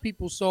realized other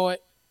people saw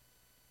it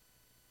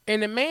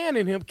and the man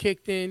in him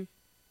kicked in.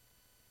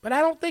 But I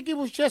don't think it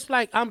was just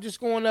like, I'm just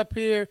going up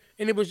here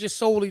and it was just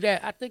solely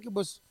that. I think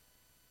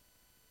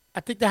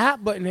the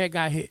hot button had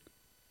got hit.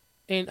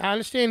 And I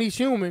understand he's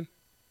human,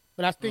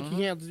 but I think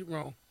he handled it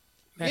wrong.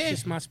 That's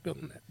just my spill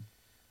on that.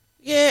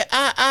 Yeah,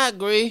 I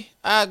agree.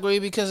 I agree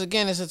because,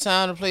 again, it's a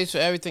time and a place for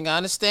everything. I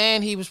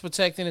understand he was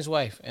protecting his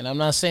wife, and I'm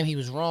not saying he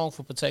was wrong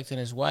for protecting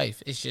his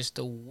wife. It's just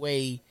the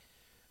way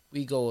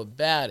we go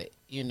about it.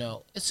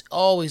 It's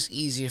always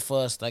easier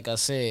for us, like I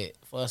said,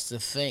 for us to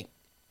think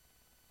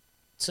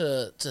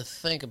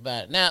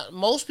about it. Now,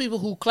 most people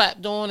who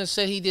clapped on and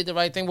said he did the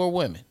right thing were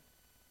women.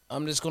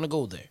 I'm just going to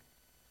go there.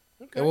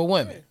 Okay, they were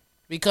women. Yeah.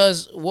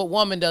 Because what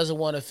woman doesn't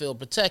want to feel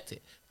protected?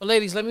 But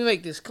ladies, let me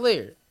make this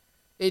clear.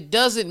 It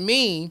doesn't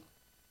mean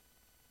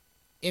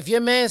if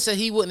your man said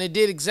he wouldn't have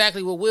did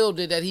exactly what Will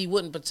did, that he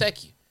wouldn't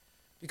protect you.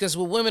 Because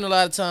with women, a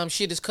lot of times,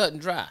 shit is cut and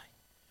dry.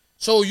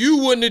 So you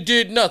wouldn't have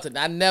did nothing.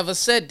 I never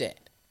said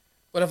that.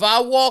 But if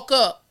I walk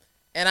up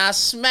and I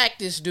smack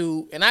this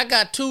dude and I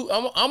got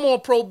I'm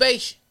on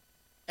probation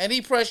and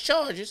he pressed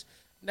charges,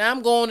 now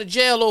I'm going to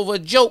jail over a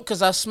joke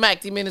because I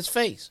smacked him in his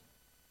face.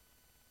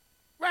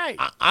 Right.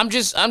 I'm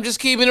just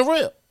keeping it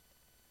real.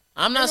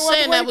 I'm not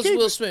saying that was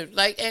Will Smith.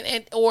 Like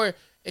or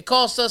it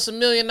cost us $1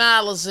 million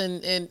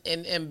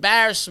in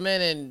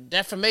embarrassment and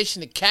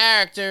defamation of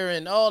character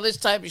and all this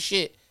type of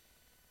shit.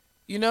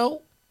 You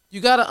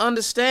gotta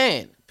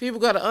understand. People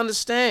gotta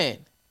understand.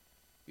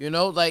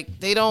 Like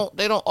they don't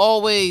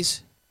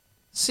always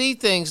see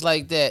things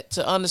like that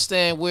to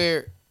understand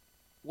where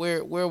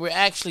we're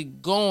actually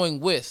going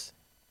with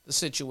the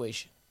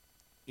situation.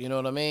 You know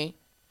what I mean?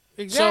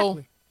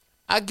 Exactly. So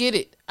I get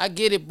it. I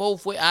get it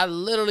both ways. I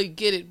literally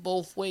get it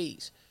both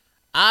ways.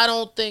 I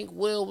don't think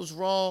Will was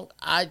wrong.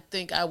 I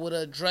think I would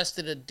have addressed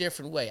it a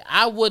different way.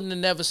 I wouldn't have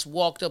never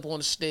walked up on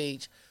the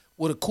stage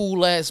with a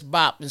cool-ass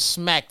bop and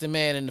smacked the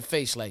man in the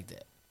face like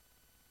that.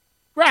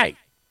 Right.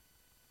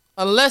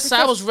 Unless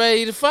I was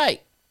ready to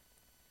fight.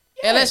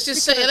 And let's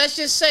just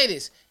say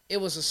this. It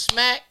was a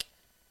smack.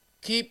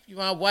 Keep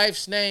my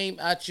wife's name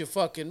out your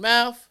fucking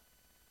mouth.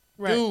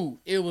 Right. Dude,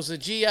 it was a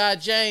G.I.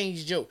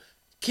 Jane's joke.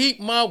 Keep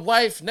my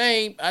wife's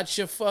name out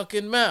your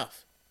fucking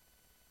mouth.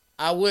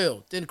 I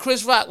will. Then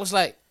Chris Rock was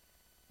like,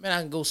 man,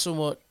 I can go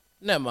somewhere.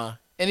 Never mind.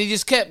 And he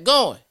just kept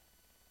going.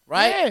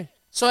 Right? Yeah.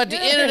 So at the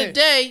end of the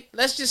day,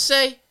 let's just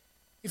say,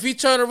 if he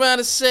turned around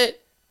and said,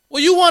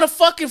 well, you want to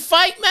fucking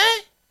fight, man?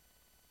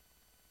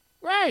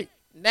 Right.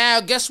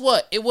 Now, guess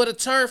what? It would have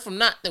turned from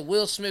not that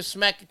Will Smith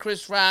smacking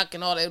Chris Rock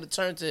and all that. It would have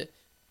turned to,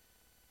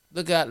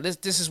 look out,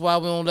 this is why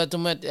we don't let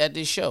them at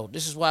this show.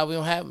 This is why we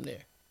don't have them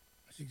there.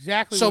 That's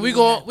exactly so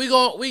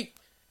we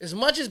as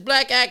much as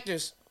black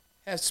actors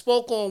have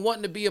spoke on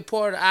wanting to be a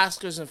part of the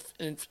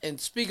Oscars and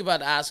speak about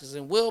the Oscars,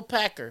 and Will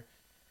Packer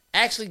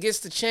actually gets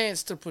the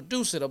chance to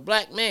produce it, a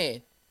black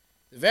man,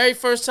 the very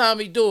first time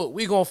he do it,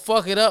 we gonna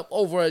fuck it up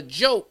over a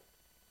joke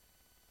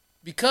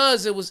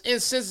because it was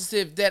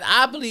insensitive that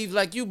I believe,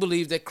 like you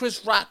believe, that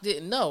Chris Rock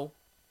didn't know.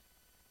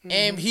 Mm-hmm.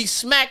 And he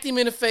smacked him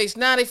in the face.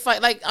 Now they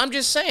fight. Like, I'm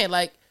just saying,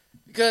 like,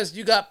 because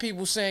you got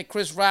people saying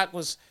Chris Rock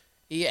was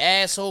an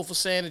asshole for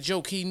saying a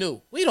joke he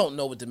knew. We don't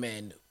know what the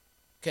man knew.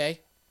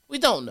 Okay? We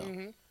don't know.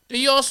 Mm-hmm. Then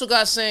you also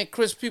got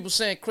people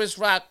saying Chris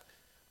Rock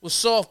was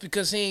soft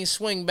because he ain't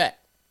swing back.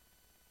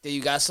 Then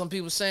you got some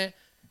people saying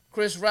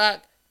Chris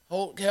Rock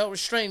held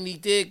restraint and he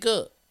did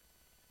good.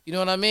 You know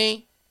what I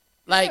mean?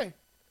 Like, hey.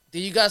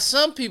 Then you got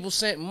some people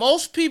saying,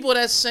 most people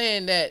that's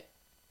saying that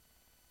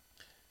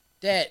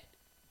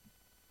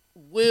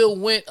Will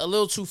went a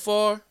little too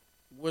far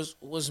was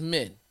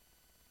men.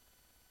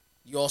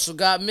 You also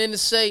got men to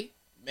say,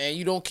 man,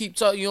 you don't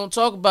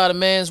talk about a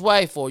man's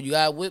wife, or you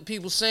got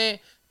people saying,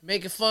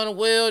 making fun of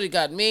Will, you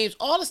got memes,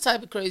 all this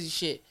type of crazy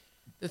shit.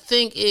 The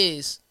thing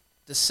is,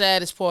 the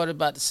saddest part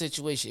about the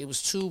situation, it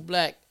was two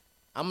black,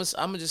 I'm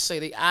gonna just say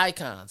they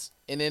icons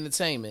in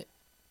entertainment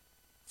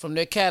from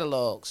their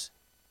catalogs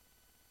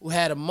who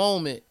had a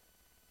moment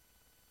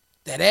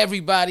that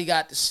everybody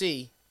got to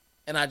see,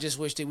 and I just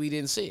wish that we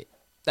didn't see it.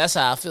 That's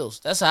how I feel.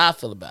 That's how I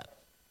feel about it.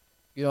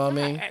 You know what I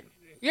mean?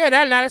 Yeah,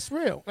 that's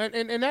real.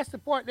 And that's the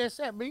part that's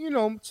sad. But, I'm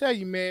going to tell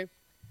you, man,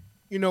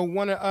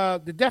 one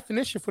of the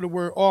definition for the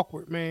word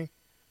awkward, man,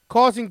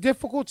 causing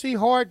difficulty,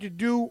 hard to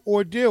do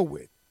or deal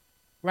with,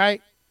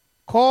 right?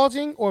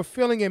 Causing or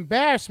feeling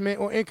embarrassment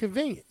or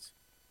inconvenience.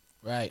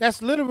 Right.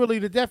 That's literally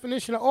the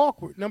definition of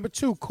awkward. Number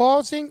 2,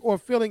 causing or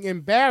feeling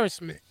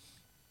embarrassment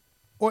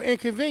or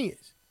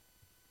inconvenience.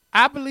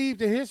 I believe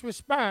that his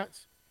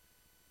response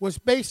was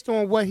based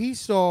on what he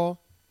saw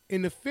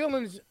and the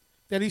feelings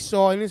that he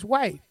saw in his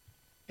wife.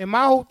 And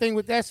my whole thing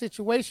with that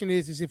situation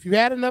is if you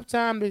had enough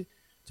time to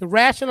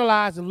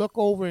rationalize and look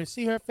over and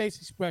see her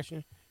face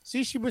expression,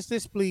 see she was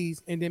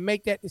displeased, and then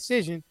make that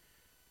decision,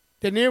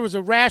 then there was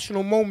a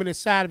rational moment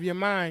inside of your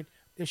mind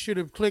that should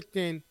have clicked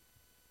in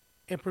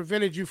and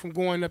prevented you from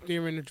going up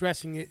there and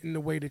addressing it in the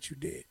way that you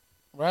did.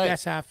 Right.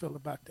 That's how I feel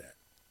about that.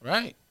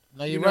 Right.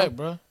 No, you're right,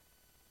 bro.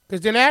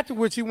 Because then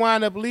afterwards, he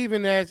wound up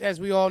leaving, as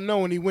we all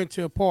know, and he went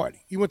to a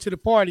party. He went to the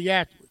party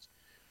afterwards.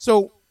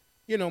 So,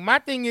 my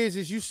thing is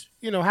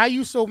how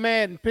you so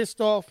mad and pissed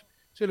off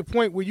to the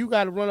point where you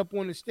got to run up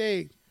on the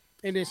stage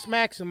and then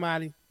smack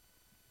somebody,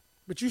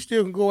 but you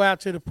still can go out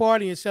to the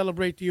party and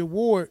celebrate the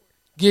award.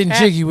 Getting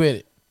jiggy with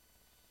it.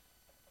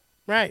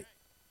 Right.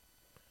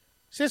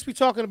 Since we're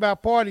talking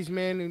about parties,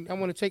 man, and I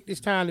want to take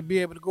this time to be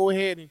able to go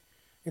ahead and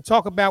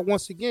talk about,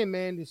 once again,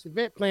 man, this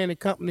event planning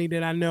company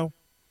that I know.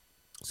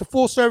 It's a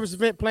full-service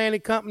event planning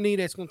company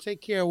that's going to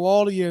take care of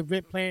all of your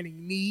event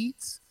planning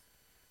needs.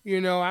 I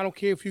don't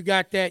care if you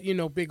got that,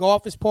 big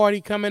office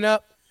party coming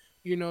up.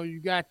 You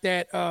got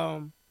that,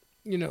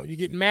 you're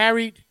getting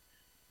married.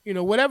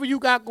 Whatever you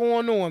got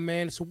going on,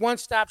 man, it's a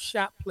one-stop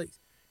shop place.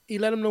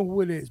 Let them know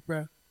who it is,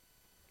 bro.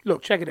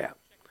 Look, check it out.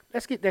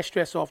 Let's get that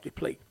stress off your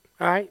plate,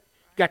 all right?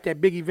 Got that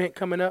big event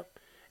coming up,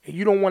 and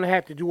you don't want to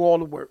have to do all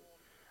the work.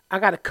 I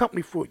got a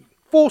company for you,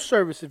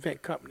 full-service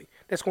event company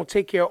that's going to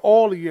take care of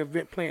all of your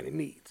event planning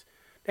needs.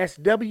 That's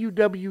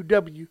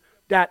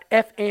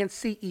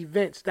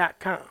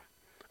www.fncevents.com.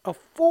 A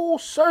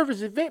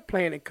full-service event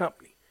planning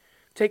company.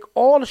 Take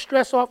all the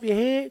stress off your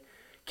head,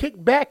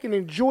 kick back, and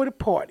enjoy the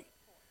party.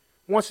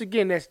 Once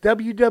again, that's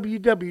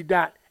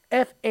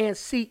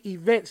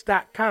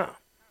www.fncevents.com.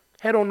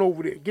 Head on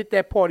over there, get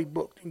that party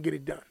booked, and get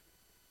it done.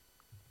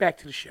 Back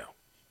to the show.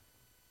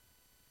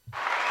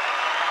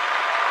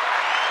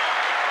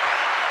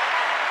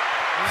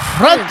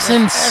 Front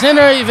and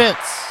center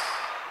events.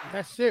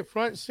 That's it,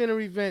 front and center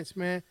events,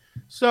 man.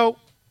 So,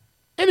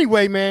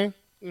 anyway, man,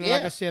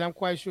 like I said, I'm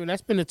quite sure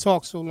that's been the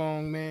talk so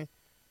long, man,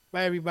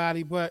 by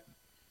everybody. But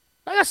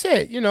like I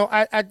said,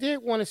 I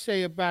did want to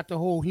say about the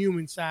whole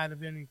human side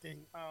of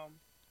anything.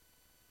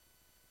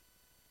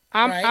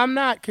 I'm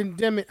not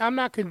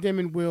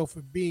condemning Will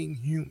for being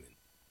human.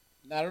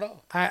 Not at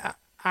all.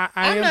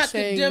 I'm not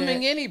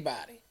condemning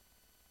anybody.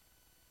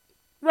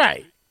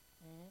 Right.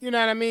 Mm-hmm. You know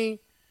what I mean?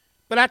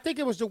 But I think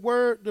it was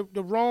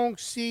the wrong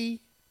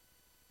C.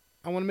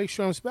 I want to make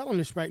sure I'm spelling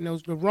this right now.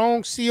 It's the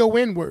wrong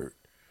CON word.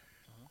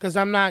 Because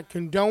I'm not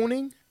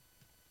condoning.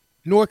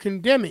 nor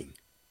condemning.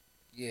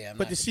 Yeah,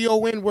 But the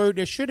CON word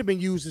that should have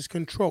been used is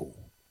control.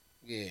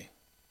 Yeah.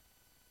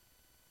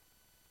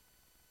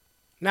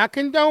 Not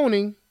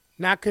condoning,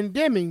 not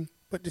condemning,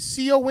 but the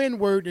CON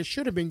word that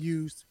should have been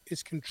used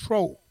is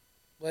control.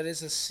 But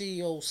it's a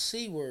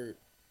COC word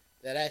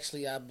that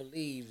actually I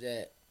believe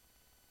that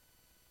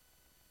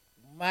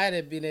might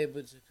have been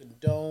able to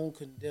condone,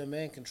 condemn,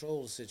 and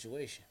control the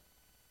situation.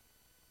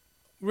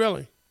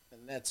 Really?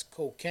 And that's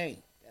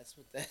cocaine. That's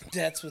what that.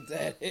 That's what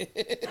that is.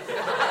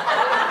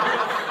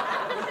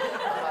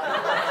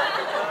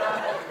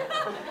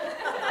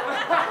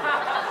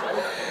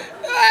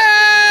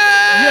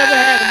 You ever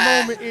had a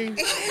moment in I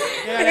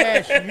gotta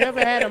ask you, you ever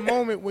had a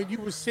moment when you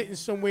was sitting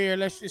somewhere,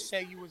 let's just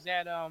say you was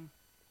at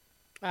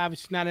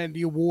obviously not at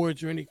the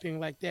awards or anything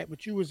like that,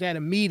 but you was at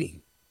a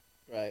meeting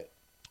Right.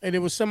 and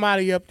there was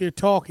somebody up there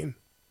talking,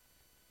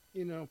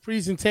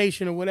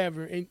 presentation or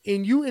whatever, and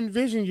you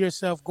envisioned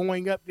yourself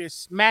going up there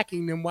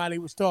smacking them while they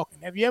was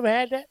talking. Have you ever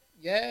had that?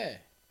 Yeah.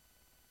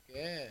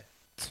 Yeah.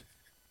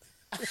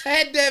 I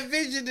had that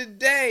vision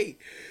today.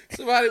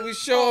 Somebody was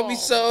showing me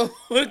something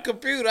on the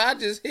computer. I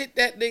just hit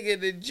that nigga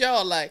in the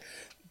jaw like,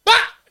 bah!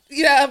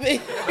 You know what I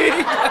mean?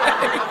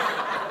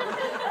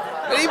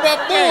 But he my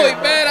boy,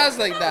 man. I was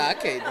like, nah, I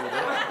can't do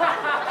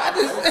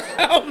that.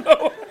 I don't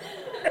know.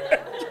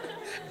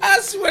 I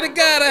swear to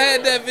God, I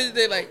had that vision.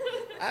 They like,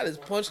 I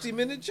just punched him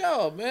in the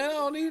jaw, man. I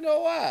don't even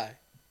know why.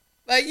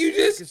 Like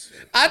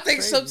I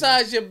think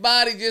sometimes your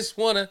body just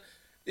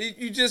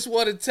you just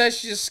want to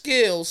test your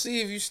skills,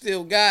 see if you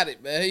still got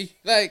it, man.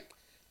 Like,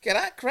 can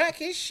I crack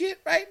his shit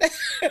right now?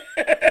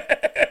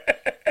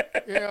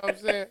 You know what I'm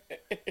saying?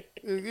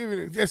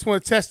 You just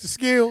want to test the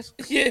skills.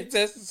 Yeah,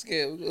 test the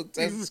skill. We'll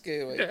test the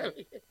skill.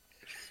 Right.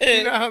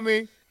 You know what I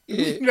mean?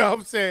 Yeah. You know what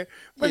I'm saying?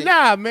 But Yeah.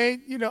 nah,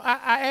 man,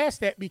 I asked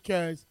that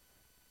because,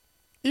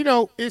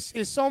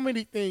 it's so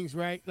many things,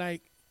 right?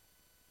 Like,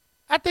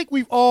 I think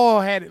we've all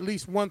had at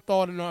least one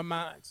thought in our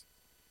minds.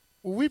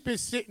 Well, we've been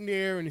sitting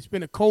there and it's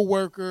been a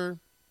coworker,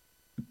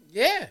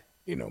 Yeah.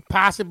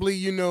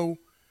 possibly, I'm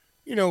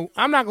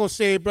not gonna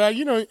say it, bro. I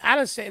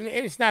done said, and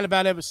it's not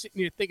about ever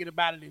sitting there thinking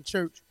about it in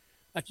church,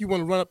 like you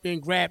want to run up there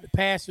and grab the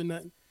pass or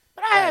nothing.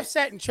 But I have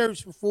sat in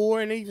church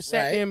before and even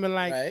sat there and been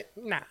like,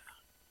 nah.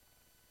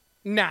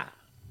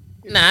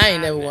 Nah, I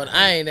ain't never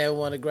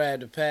want to grab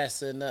the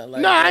pastor or nothing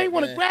like that. I ain't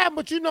want to grab,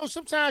 but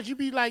sometimes you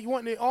be like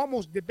wanting to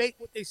almost debate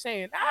what they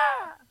saying.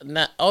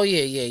 Oh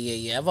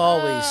yeah. I've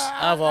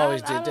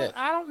always did that.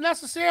 I don't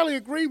necessarily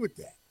agree with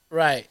that.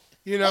 Right.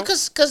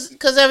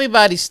 Because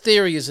everybody's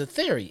theory is a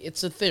theory.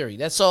 It's a theory.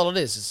 That's all it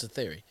is. It's a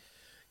theory.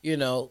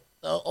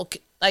 Okay.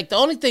 Like the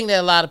only thing that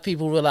a lot of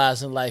people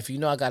realize in life,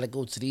 I got to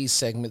go to these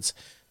segments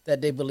that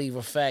they believe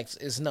are facts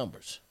is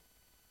numbers.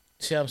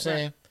 See what I'm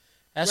saying? Right.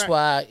 That's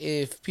why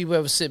if people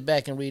ever sit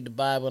back and read the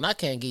Bible, and I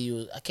can't give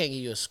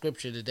you a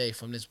scripture today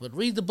from this, but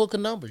read the book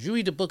of Numbers. You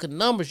read the book of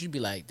Numbers, you be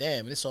like,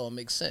 damn, this all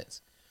makes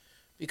sense.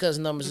 Because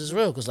numbers is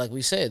real. Because like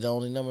we said, the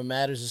only number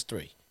matters is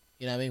 3.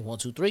 You know what I mean? 1,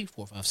 2, 3,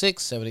 4, 5,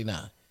 6, 7, 8,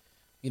 9.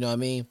 You know what I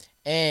mean?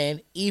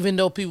 And even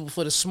though people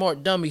for the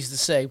smart dummies to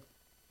say,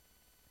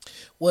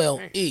 well,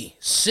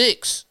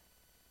 6,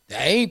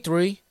 that ain't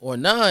 3, or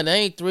 9, that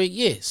ain't 3.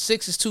 Yeah,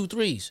 6 is 2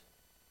 3s.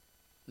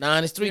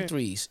 9 is 3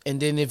 3s. And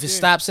then if it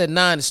stops at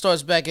 9, it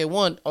starts back at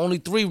 1. Only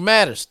 3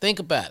 matters. Think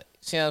about it.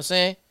 See what I'm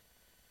saying?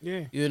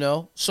 Yeah.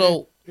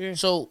 So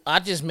so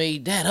I just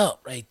made that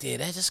up right there.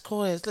 That just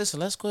go ahead. Listen,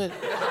 let's go ahead.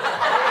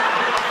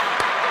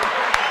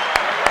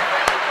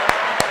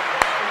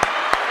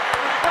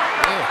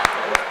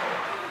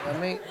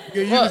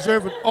 You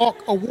deserve an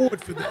ARC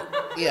award for that.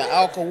 Yeah,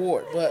 ARC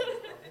award. But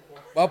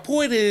my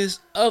point is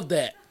of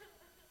that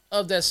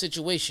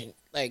situation,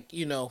 like,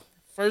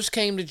 first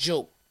came the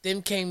joke,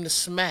 then came the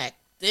smack,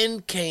 then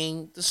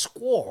came the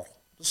squirrel,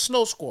 the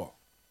snow squirrel.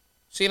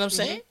 See what I'm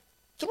saying?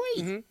 3.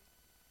 Mm-hmm.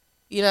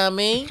 You know what I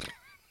mean?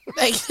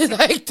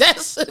 like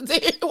that's there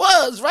it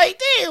was right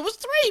there. It was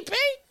 3 P.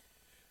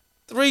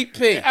 3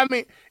 P. I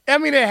mean,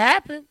 it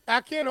happened.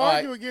 I can't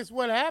argue against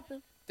what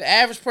happened. The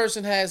average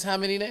person has how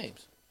many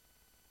names?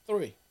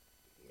 3.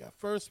 You got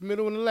first,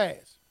 middle, and the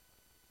last.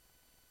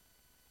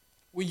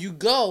 When you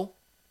go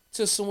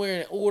to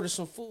somewhere and order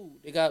some food,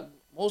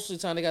 most of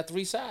the time they got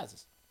 3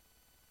 sizes.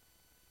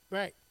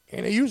 Right.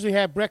 And they usually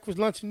have breakfast,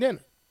 lunch, and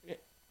dinner. Yeah.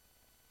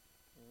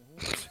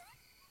 Mm-hmm.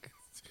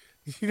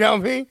 You know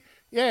what I mean?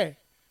 Yeah.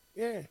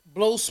 Yeah.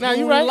 Blow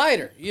spoon right.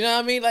 Lighter. You know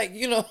what I mean? Like,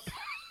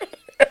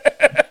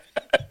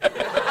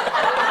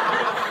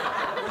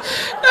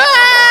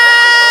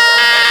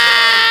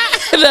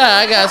 Nah,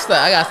 I gotta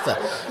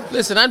stop.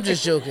 Listen, I'm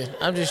just joking.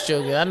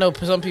 I know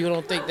some people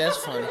don't think that's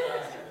funny.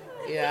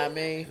 Yeah, I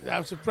mean,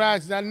 I'm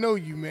surprised 'cause I know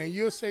you, man.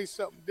 You'll say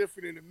something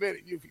different in a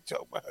minute. You'll be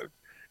talking about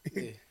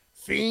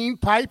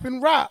fiend, pipe,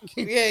 and rock.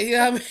 Yeah, you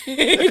know what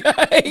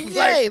I mean?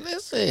 Hey,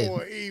 listen.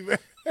 Boy,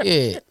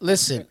 yeah,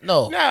 listen.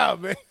 No,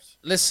 man.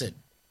 Listen.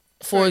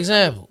 For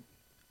example,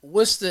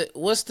 what's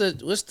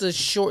the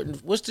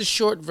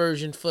short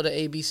version for the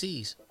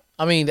ABCs?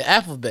 I mean, the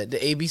alphabet, the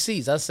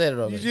ABCs. I said it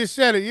already. You just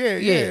said it, yeah.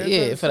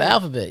 Yeah, for the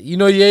alphabet. You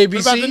know your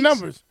ABCs? What about the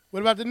numbers?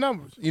 What about the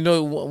numbers? You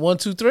know, 1,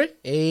 2, 3.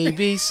 A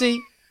B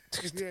C.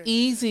 Yeah.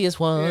 Easy as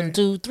 1, Yeah.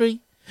 2,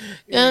 3.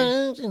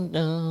 Yeah.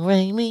 Do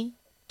re mi.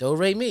 Do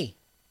re mi.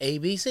 A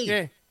B C.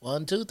 Yeah.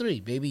 1, 2, 3.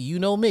 Baby, you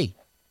know me.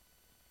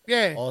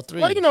 Yeah. All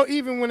three. Well, you know,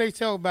 even when they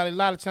tell about it, a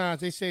lot of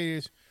times they say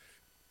this.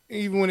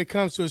 Even when it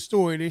comes to a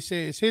story, they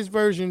say it's his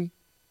version,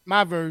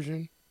 my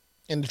version,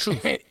 And the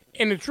truth.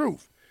 and the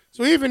truth.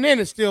 So even then,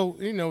 it's still,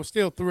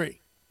 still three.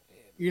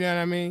 You know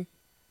what I mean?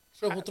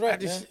 Triple I threat,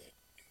 just- man.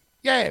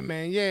 Yeah,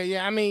 man.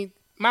 Yeah. I mean,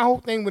 my whole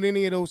thing with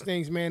any of those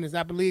things, man, is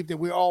I believe that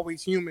we're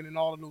always human in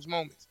all of those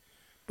moments.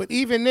 But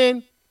even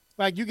then,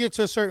 like you get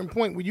to a certain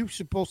point where you're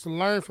supposed to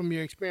learn from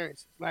your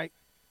experiences. Like,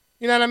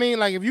 you know what I mean?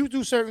 Like if you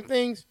do certain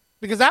things,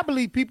 because I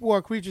believe people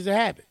are creatures of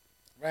habit,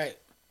 Right.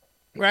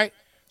 right?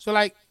 So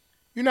like,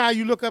 you know how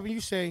you look up and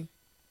you say,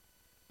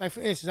 like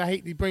for instance, I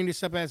hate to bring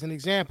this up as an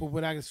example,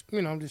 but I'm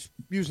just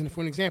using it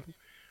for an example.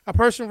 A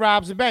person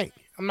robs a bank.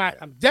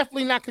 I'm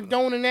definitely not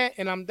condoning that,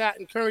 and I'm not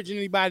encouraging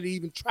anybody to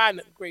even try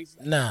nothing crazy.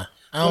 Like that. Nah.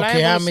 I What don't I am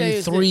care how gonna say many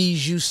is this.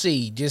 threes you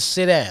see. Just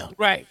sit down.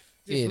 Right.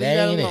 Just Yeah, leave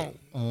that ain't alone. it.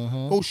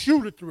 Mm-hmm. Go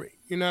shoot a three.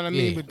 You know what I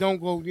mean? Yeah. But don't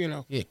go,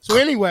 Yeah. So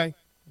anyway,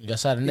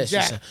 That's how the next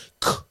Exactly.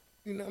 sound.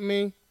 you know what I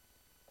mean?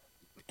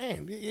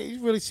 Damn, you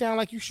really sound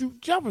like you shoot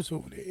jumpers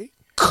over there.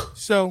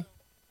 So,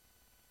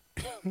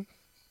 all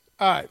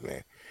right,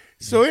 man.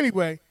 So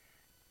anyway,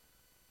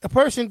 a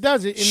person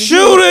does it, and then Shoot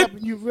you look it! up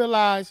and you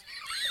realize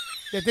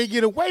that they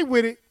get away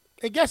with it,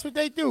 and guess what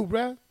they do,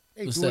 bruh?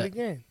 They What's do that? it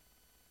again.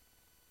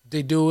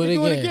 They do it They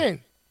again. do it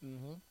again.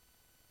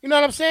 You know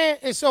what I'm saying?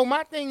 And so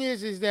my thing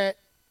is that,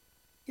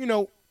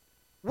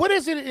 what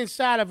is it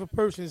inside of a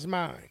person's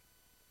mind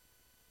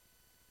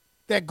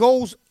that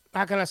goes,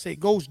 how can I say,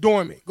 goes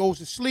dormant, goes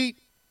to sleep,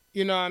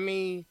 you know what I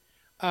mean,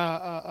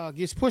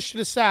 gets pushed to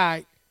the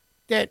side,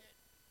 that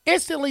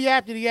instantly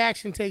after the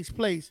action takes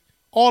place,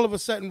 all of a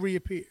sudden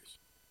reappears.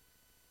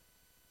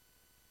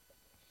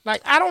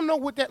 Like, I don't know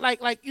what that,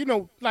 like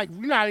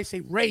how they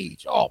say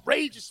rage. Oh,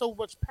 rage is so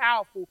much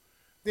powerful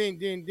than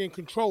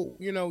control.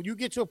 You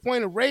get to a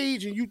point of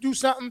rage and you do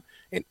something,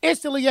 and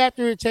instantly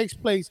after it takes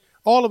place,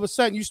 all of a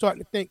sudden you start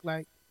to think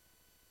like,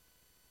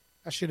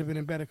 I should have been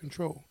in better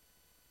control.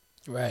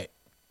 Right.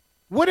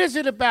 What is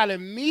it about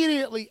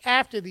immediately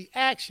after the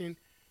action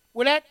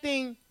where that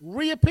thing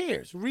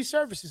reappears,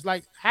 resurfaces?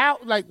 Like how?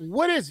 Like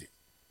what is it?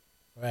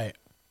 Right.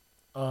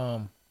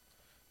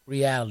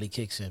 Reality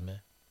kicks in,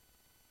 man.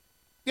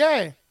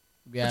 Yeah.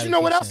 But Reality you know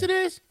what kicks else in. it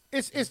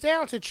is? It's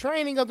down to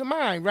training of the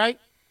mind, right?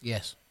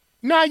 Yes.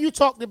 Now you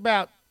talked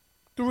about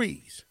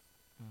threes.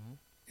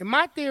 And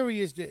my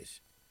theory is this.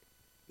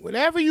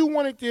 Whatever you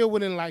want to deal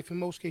with in life, in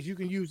most cases, you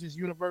can use this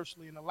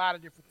universally in a lot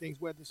of different things,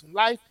 whether it's in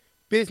life,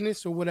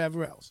 business, or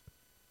whatever else.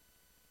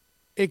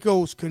 It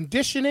goes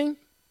conditioning.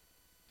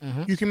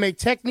 You can make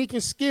technique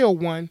and skill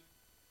one,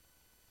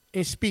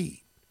 and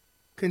speed.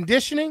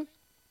 Conditioning,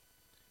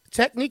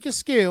 technique and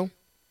skill,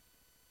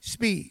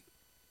 speed.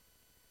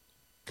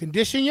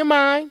 Condition your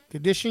mind,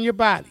 condition your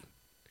body.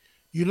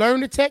 You learn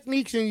the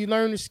techniques and you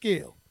learn the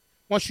skill.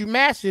 Once you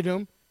master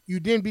them,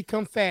 you then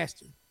become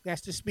faster.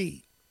 That's the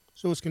speed.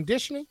 So it's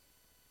conditioning,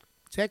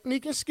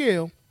 technique and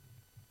skill,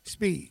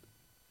 speed.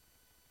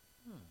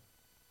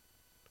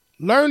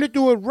 Learn to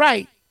do it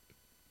right,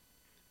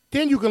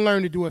 then you can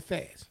learn to do it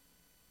fast.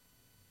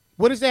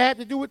 What does that have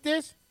to do with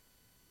this?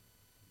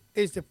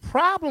 Is the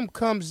problem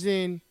comes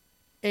in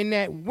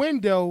that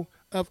window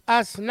of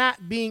us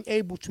not being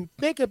able to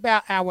think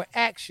about our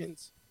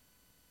actions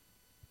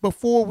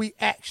before we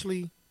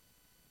actually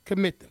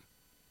commit them.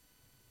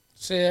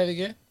 Say that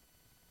again.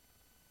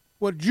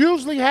 What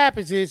usually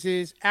happens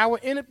is our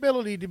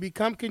inability to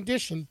become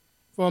conditioned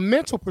from a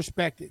mental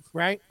perspective,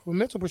 right? From a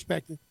mental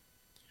perspective,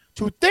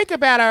 to think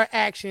about our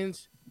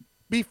actions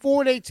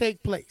before they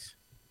take place.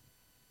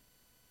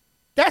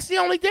 That's the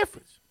only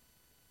difference.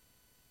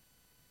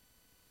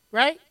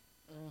 Right?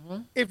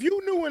 If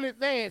you knew in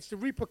advance the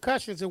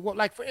repercussions of what,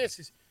 like for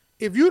instance,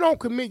 if you don't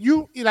commit,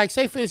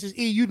 say for instance,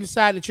 you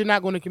decide that you're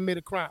not going to commit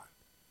a crime.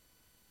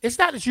 It's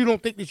not that you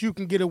don't think that you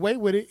can get away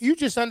with it. You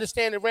just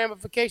understand the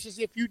ramifications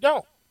if you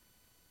don't.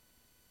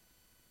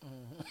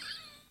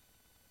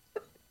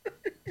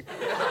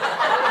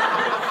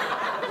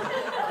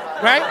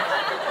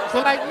 Right? So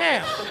like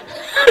now,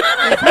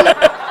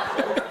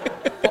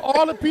 for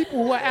all the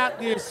people who are out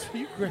there, you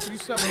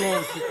something wrong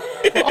with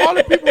you. For all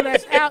the people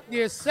that's out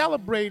there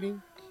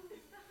celebrating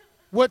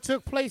what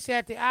took place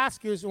at the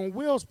Oscars on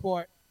Will's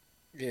part,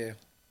 Yeah.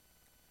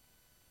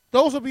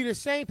 those will be the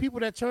same people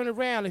that turn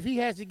around if he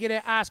has to get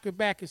that Oscar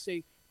back and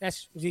say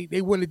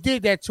they wouldn't have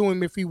did that to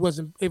him if he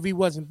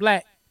wasn't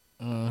black.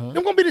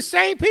 They're gonna be the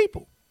same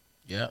people.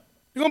 Yeah.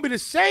 They're gonna be the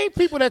same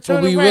people that But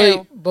turn we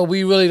around.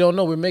 really don't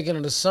know. We're making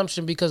an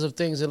assumption because of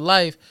things in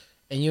life,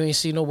 and you ain't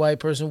see no white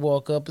person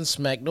walk up and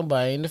smack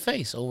nobody in the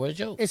face over a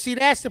joke. And see,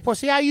 that's the point.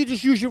 See how you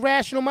just use your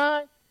rational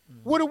mind?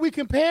 What are we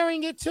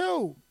comparing it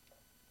to?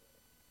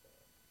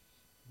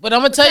 But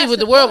I'm gonna tell you that's what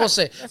the the world part. gonna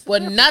say. That's the Well,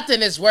 difference.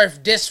 nothing is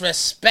worth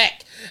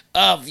disrespect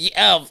of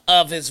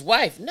his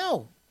wife.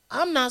 No,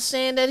 I'm not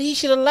saying that he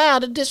should allow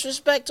the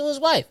disrespect to his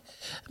wife.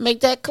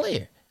 Make that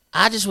clear.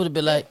 I just would have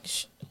been like,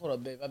 hold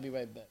up, babe, I'll be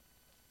right back.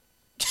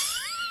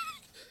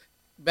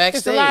 Backstage.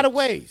 It's a lot of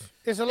ways.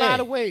 It's a lot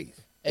Hey. of ways.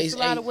 It's a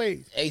lot of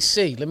ways. Hey,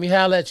 C, let me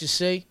holler at you,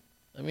 C.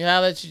 Let me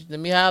holler at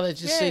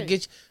you, C. Yeah.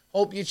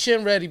 Hope your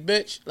chin ready,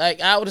 bitch.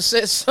 Like, I would have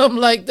said something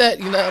like that,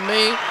 you know what I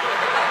mean?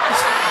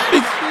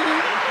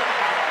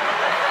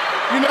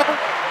 You know,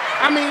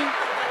 I mean,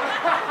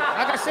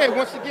 like I said,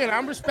 once again,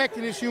 I'm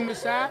respecting his human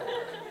side,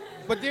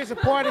 but there's a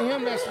part of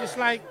him that's just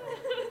like,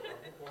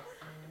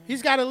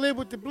 he's got to live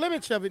with the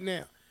blemish of it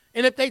now.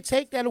 And if they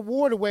take that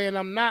award away, and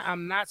I'm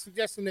not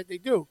suggesting that they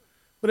do,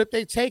 but if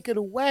they take it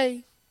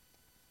away,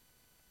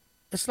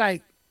 it's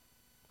like,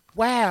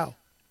 wow,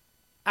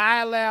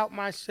 I allowed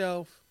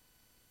myself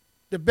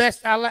the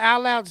best. I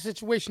allowed the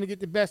situation to get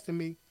the best of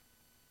me.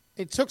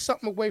 It took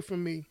something away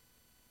from me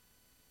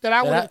that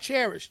I would have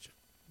cherished.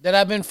 That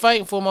I've been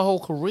fighting for my whole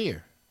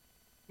career.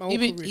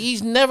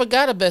 He's never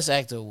got a Best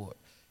Actor award.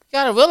 You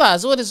gotta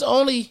realize, there's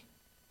only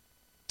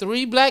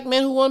 4 black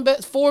men who won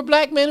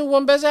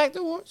Best Actor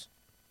awards?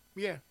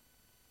 Yeah.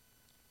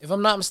 If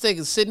I'm not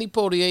mistaken, Sidney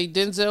Poitier,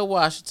 Denzel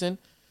Washington,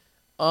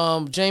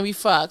 Jamie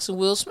Foxx, and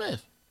Will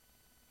Smith.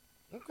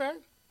 Okay.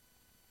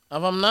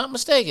 If I'm not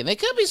mistaken. It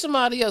could be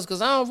somebody else,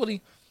 because I don't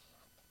really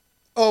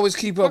always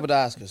keep up with the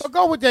Oscars. So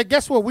go with that.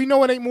 Guess what? We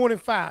know it ain't more than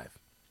 5.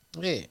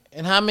 Yeah.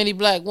 And how many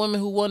black women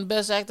who won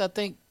Best Actor? I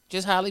think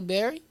just Halle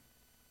Berry.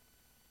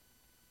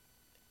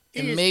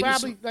 And maybe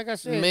probably, like I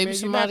said, maybe man,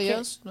 somebody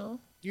else. No.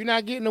 You're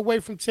not getting away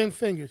from 10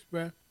 fingers,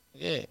 bro.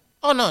 Yeah.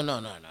 Oh no.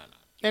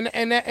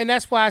 And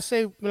that's why I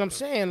say what I'm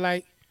saying.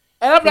 Like,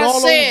 And I'm not all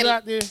saying those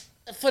out there.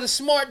 for the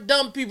smart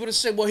dumb people to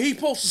say, well, he's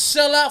supposed to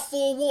sell out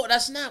for a award.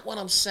 That's not what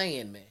I'm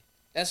saying, man.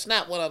 That's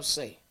not what I'm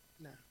saying.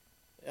 No.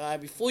 All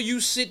right, before you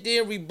sit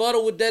there and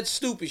rebuttal with that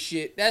stupid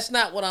shit, that's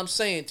not what I'm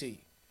saying to you.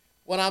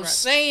 What I'm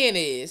saying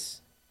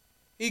is,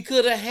 he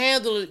could have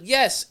handled it.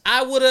 Yes,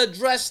 I would have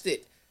addressed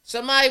it.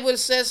 Somebody would have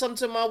said something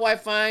to my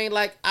wife I ain't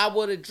like, I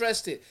would have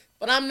addressed it.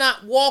 But I'm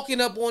not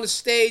walking up on the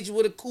stage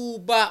with a cool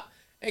bop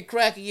and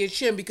cracking your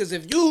chin, because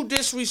if you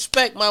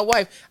disrespect my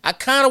wife, I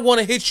kind of want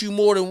to hit you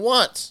more than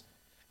once.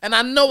 And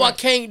I know I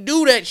can't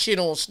do that shit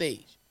on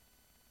stage.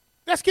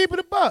 Let's keep it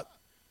a buck.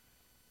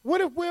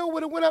 What if Will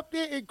would have went up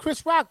there and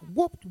Chris Rock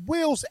whooped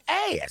Will's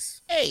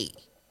ass? Hey,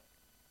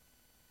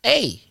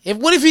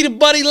 what if he the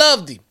buddy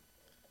loved him?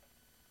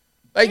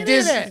 Like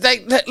this,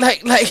 like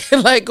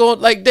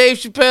Dave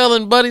Chappelle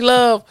and Buddy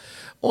Love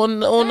on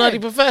Nutty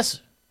Professor.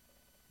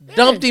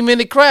 Dumped him in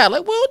the crowd.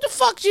 Like, well, what the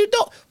fuck you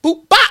doing?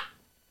 Boop, bop.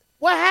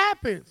 What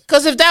happens?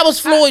 Because if that was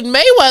Floyd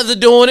Mayweather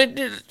doing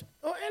it,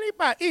 or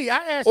anybody, I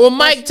asked, or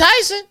Mike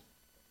Tyson,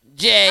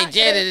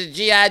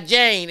 G.I.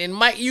 Jane, and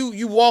Mike,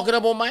 you walking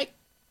up on Mike?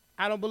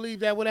 I don't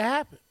believe that would have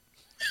happened.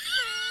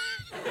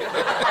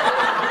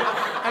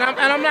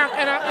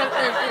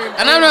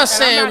 I'm not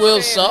saying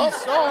Will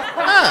soft.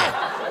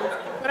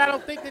 But I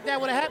don't think that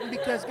would have happened,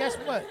 because guess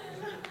what?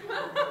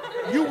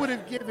 You would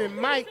have given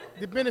Mike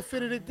the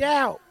benefit of the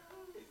doubt.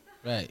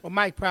 Right. Well,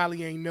 Mike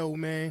probably ain't know,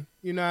 man.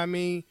 You know what I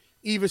mean?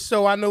 Even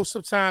so, I know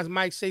sometimes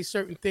Mike say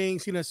certain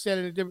things. He done said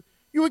it in a different.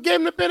 You would give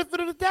him the benefit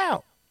of the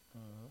doubt.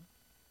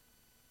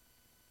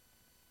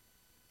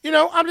 You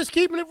know, I'm just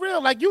keeping it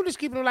real. Like, you just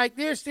keeping it like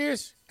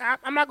this.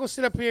 I'm not gonna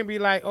sit up here and be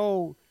like,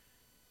 oh,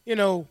 you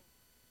know,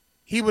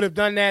 he would have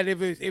done that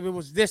if it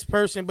was this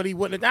person, but he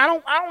wouldn't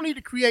have. I don't need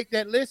to create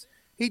that list.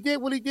 He did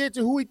what he did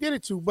to who he did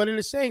it to. But in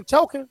the same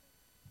token,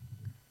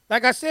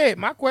 like I said,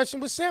 my question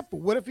was simple.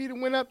 What if he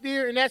went up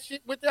there and that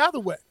shit went the other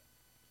way?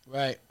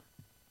 Right.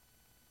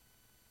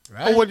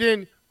 Or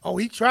then,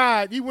 he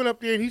tried. He went up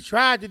there and he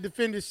tried to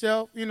defend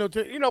himself.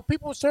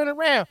 People was turning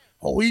around.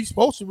 Oh, he's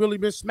supposed to really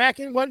been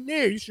smacking. Wasn't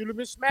there? You should have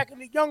been smacking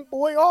the young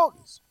boy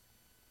August.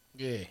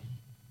 Yeah.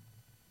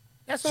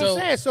 That's what I'm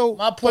saying. So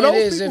my point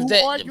is, if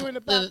that arguing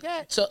about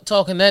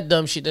talking that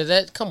dumb shit,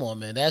 that come on,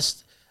 man.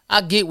 I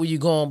get where you're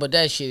going, but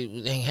that shit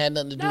ain't had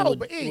nothing to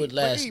do with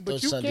last Sunday night.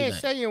 But you can't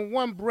say in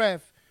one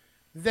breath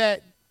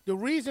that the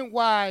reason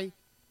why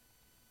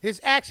his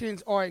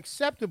actions are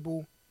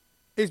acceptable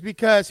is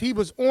because he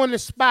was on the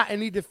spot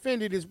and he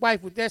defended his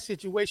wife with that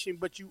situation.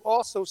 But you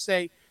also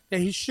say that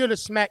he should have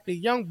smacked the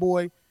young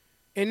boy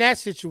in that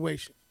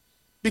situation.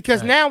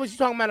 Because now you're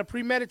talking about a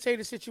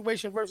premeditated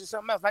situation versus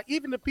something else. Like,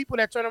 even the people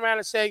that turn around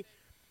and say,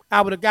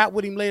 I would have got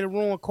with him later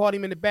on, caught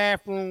him in the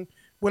bathroom,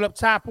 went up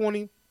top on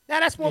him. Now,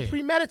 that's more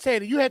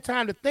premeditated. You had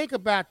time to think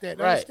about that,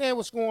 understand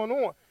what's going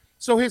on.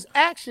 So his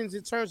actions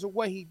in terms of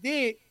what he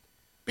did,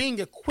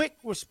 being a quick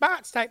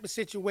response type of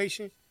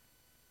situation,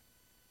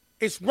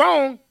 it's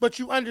wrong, but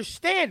you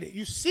understand it.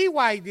 You see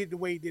why he did the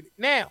way he did it.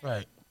 Now,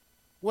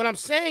 what I'm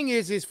saying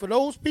is for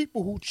those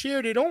people who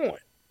cheered it on,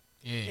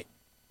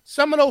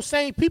 some of those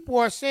same people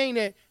are saying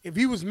that if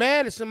he was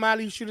mad at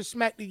somebody, he should have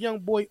smacked the young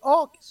boy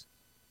August.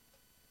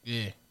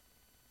 Yeah.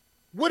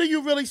 What are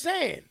you really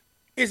saying?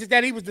 Is it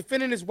that he was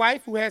defending his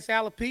wife who has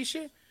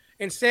alopecia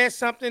and said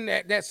something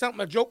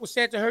a joke was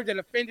said to her that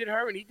offended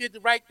her and he did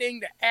the right thing,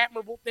 the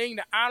admirable thing,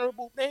 the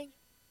honorable thing?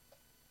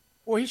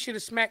 Or he should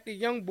have smacked the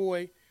young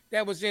boy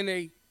that was in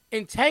a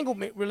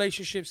entanglement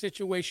relationship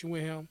situation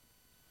with him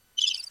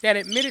that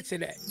admitted to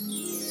that.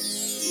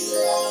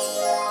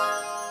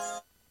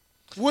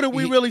 What are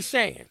we really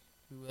saying?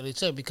 You really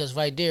said, because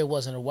right there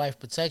wasn't a wife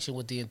protection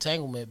with the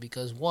entanglement,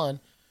 because one,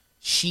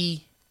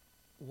 she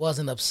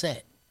wasn't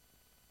upset.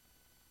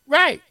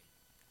 Right.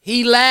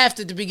 He laughed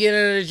at the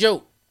beginning of the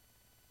joke.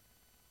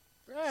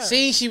 Yeah.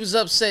 Seen she was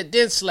upset,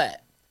 then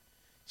slapped.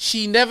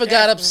 She never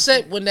got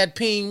upset when that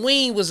peen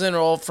ween was in her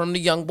off from the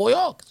young boy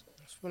August.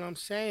 That's what I'm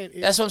saying.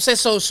 That's what I'm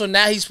saying. So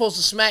now he's supposed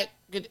to smack.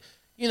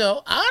 You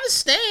know, I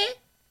understand.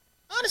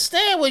 I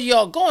understand where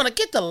y'all going. I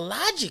get the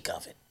logic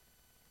of it.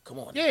 Come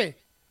on. Yeah. Now.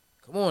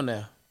 Come on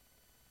now.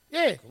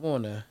 Yeah. Come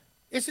on now.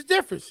 It's a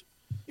difference.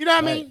 You know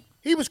what I mean?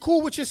 He was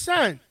cool with your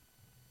son.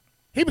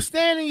 He was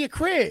staying in your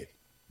crib.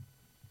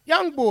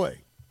 Young boy.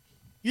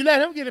 You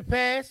let him get a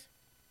pass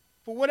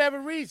for whatever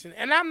reason.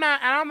 And I'm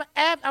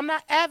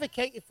not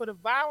advocating for the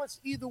violence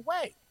either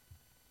way.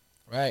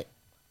 Right.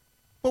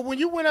 But when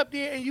you went up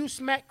there and you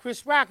smacked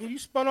Chris Rock and you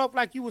spun off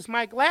like you was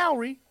Mike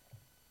Lowry,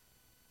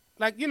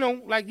 like, you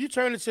know, like you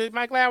turned into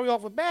Mike Lowry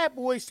off of Bad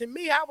Boys, to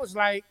me, I was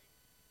like,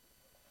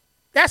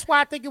 that's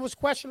why I think it was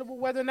questionable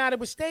whether or not it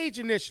was staged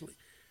initially.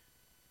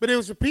 But it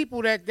was the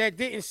people that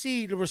didn't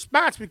see the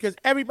response, because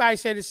everybody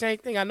said the same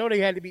thing. I know they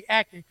had to be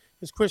acting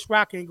because Chris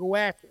Rock didn't go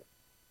after him.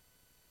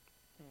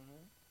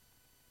 Mm-hmm.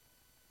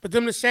 But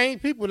them the same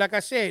people, like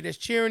I said, that's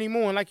cheering him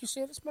on. Like you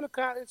said, it's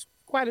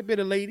quite a bit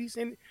of ladies,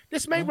 and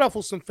this may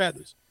ruffle some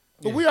feathers.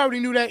 But we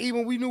already knew that,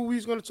 even we knew we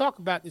was going to talk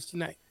about this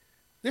tonight.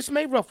 This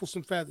may ruffle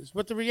some feathers.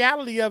 But the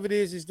reality of it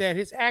is that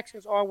his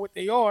actions are what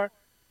they are,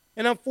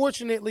 and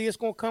unfortunately, it's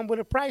going to come with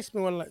a price,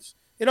 more or less.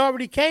 It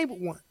already came with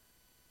one.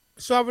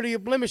 It's already a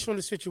blemish on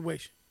the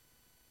situation.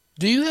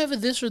 Do you have a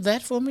this or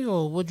that for me,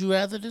 or would you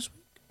rather this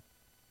week?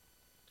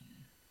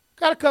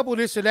 Got a couple of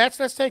this or that.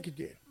 Let's take it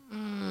there.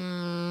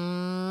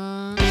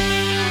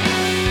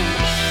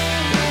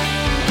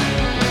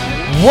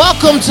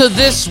 Welcome to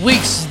this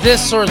week's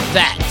This or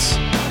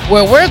That,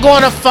 where we're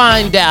going to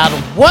find out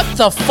what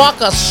the fuck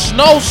a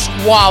snow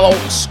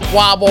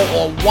squabble,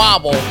 or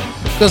wobble.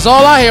 Because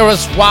all I hear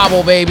is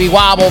wobble, baby,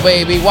 wobble,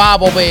 baby,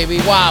 wobble, baby,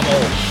 wobble.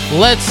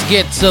 Let's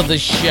get to the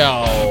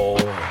show.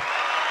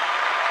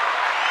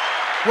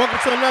 Welcome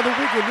to another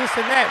week of This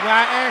and That, where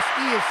I ask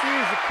E a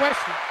series of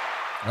questions.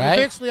 Right.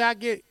 Eventually, I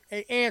get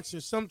an answer.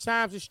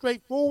 Sometimes it's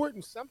straightforward,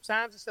 and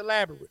sometimes it's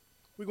elaborate.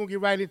 We're going to get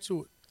right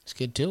into it. Let's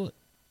get to it.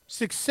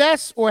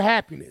 Success or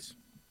happiness?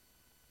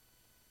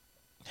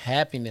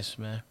 Happiness,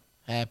 man.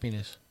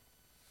 Happiness.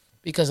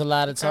 Because a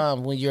lot of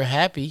time when you're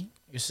happy,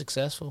 you're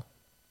successful.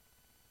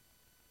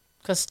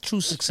 Because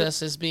true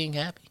success is being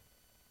happy.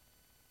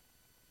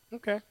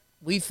 Okay.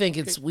 We think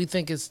it's I'm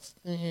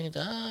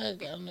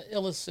the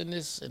illest in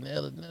this and the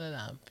other.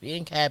 No.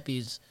 Being happy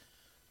is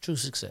true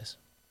success.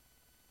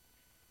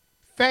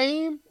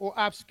 Fame or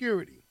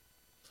obscurity?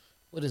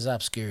 What does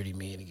obscurity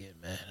mean again,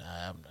 man?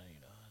 I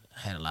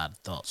had a lot of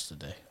thoughts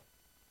today.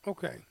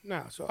 Okay.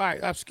 Now, so all right,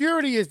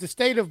 obscurity is the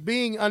state of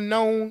being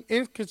unknown,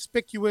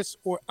 inconspicuous,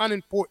 or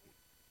unimportant.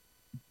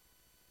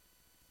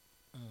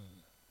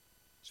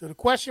 So the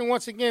question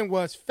once again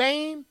was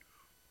fame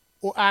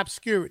or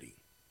obscurity?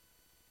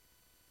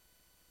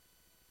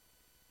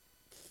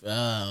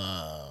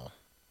 I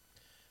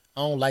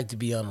don't like to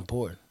be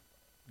unimportant.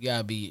 You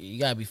gotta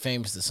be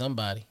famous to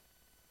somebody.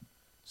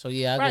 So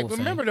yeah, I go with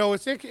Remember fame. though,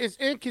 it's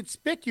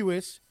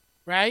inconspicuous,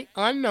 right?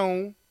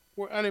 Unknown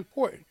or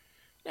unimportant.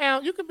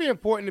 Now you can be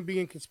important to be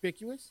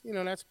inconspicuous. You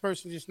know, that's a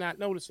person just not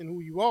noticing who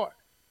you are.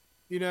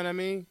 You know what I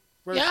mean?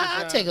 Versus,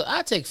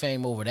 I take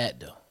fame over that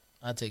though.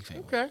 I take fame.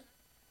 Okay.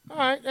 All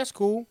right, that's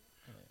cool.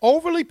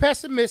 Overly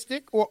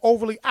pessimistic or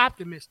overly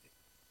optimistic?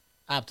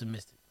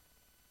 Optimistic.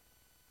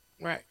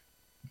 Right.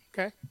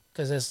 Okay.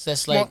 Because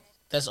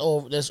that's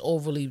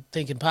overly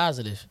thinking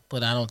positive,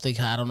 but I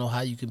don't know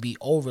how you can be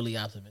overly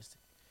optimistic.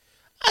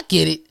 I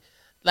get it,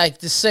 like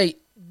to say,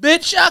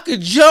 bitch, I could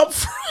jump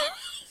from,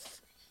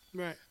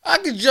 Right. I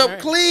could jump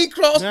clean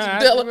across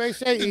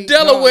to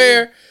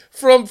Delaware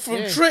from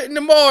Trenton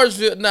to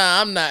Marsville.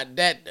 Nah, I'm not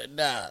that.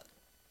 Nah.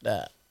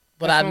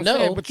 But I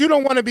know. But you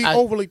don't want to be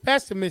overly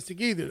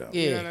pessimistic either, though.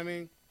 Yeah. You know what I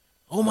mean?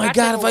 Oh my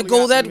God! If I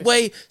go that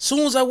way, as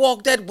soon as I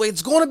walk that way,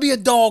 it's going to be a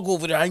dog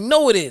over there. I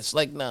know it is.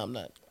 Like, nah, I'm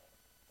not.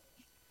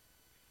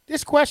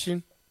 This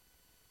question,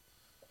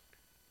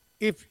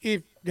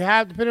 depending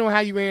on how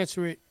you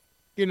answer it,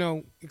 you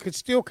know, it could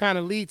still kind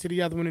of lead to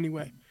the other one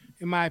anyway.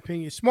 In my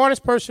opinion,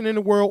 smartest person in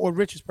the world or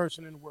richest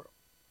person in the world?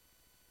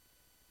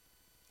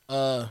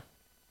 I'm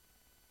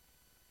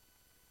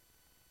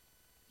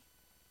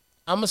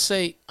gonna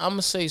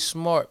say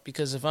smart,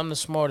 because if I'm the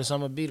smartest, I'm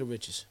gonna be the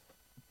richest.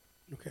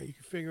 Okay, you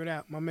can figure it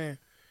out, my man.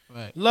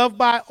 Right. Loved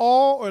by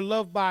all or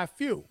loved by a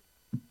few?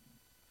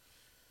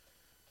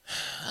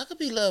 I could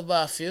be loved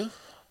by a few.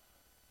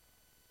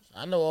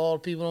 I know all the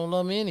people don't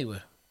love me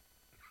anyway.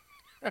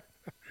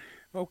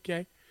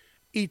 Okay.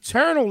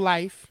 Eternal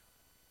life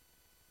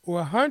or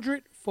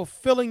 100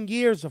 fulfilling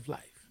years of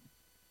life?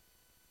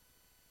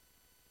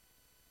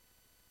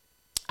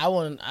 I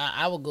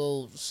would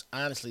go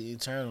honestly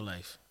eternal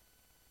life.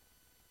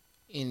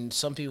 And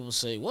some people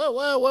say, well,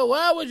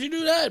 why would you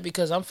do that?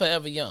 Because I'm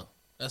forever young.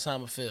 That's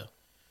how I feel.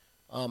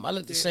 I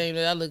look the same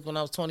that I looked when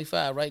I was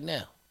 25 right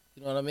now.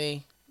 You know what I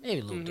mean?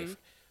 Maybe a little different.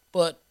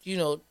 But,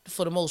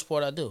 for the most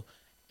part, I do.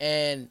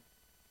 And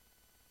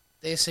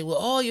they say, well,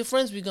 all your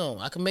friends be gone.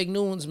 I can make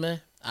new ones, man.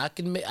 I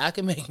can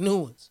make new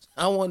ones.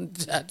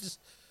 I just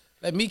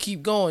let me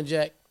keep going,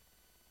 Jack.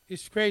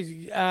 It's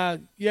crazy.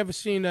 You ever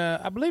seen?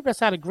 I believe that's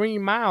how the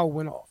Green Mile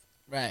went off.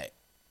 Right.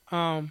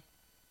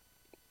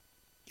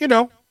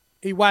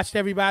 He watched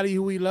everybody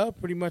who he loved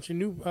pretty much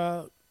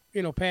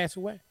pass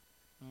away.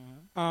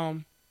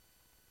 And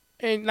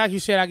like you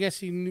said, I guess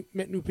he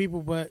met new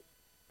people, but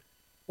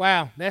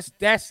wow, that's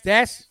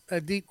a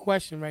deep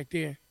question right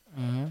there.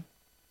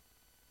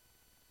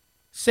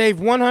 Save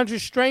 100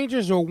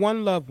 strangers or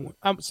one loved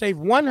one. Save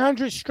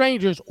 100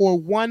 strangers or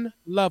one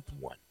loved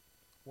one.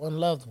 One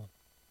loved one.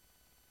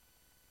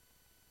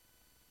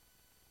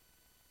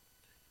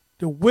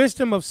 The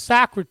wisdom of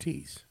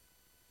Socrates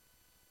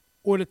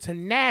or the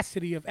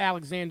tenacity of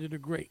Alexander the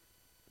Great.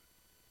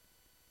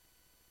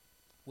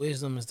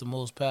 Wisdom is the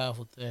most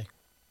powerful thing.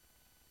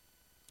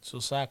 So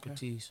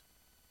Socrates.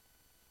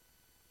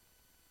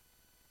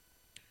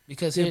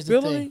 Because here's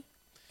the thing.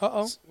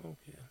 Okay.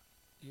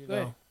 You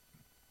know,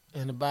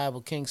 in the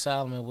Bible, King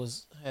Solomon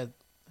had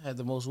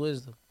the most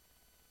wisdom.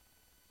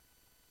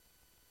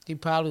 He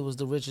probably was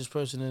the richest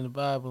person in the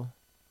Bible,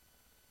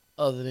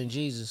 other than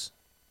Jesus.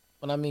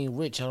 When I mean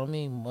rich, I don't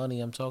mean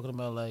money. I'm talking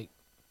about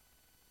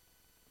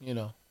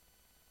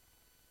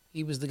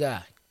he was the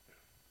guy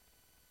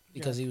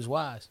because he was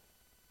wise.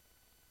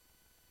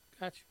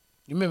 Gotcha.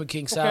 You remember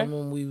King Solomon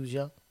when we was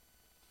young?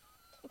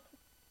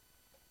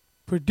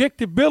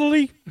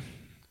 Predictability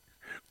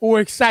or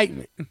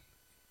excitement?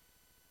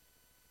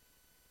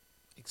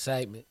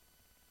 Excitement.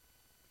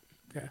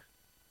 Okay.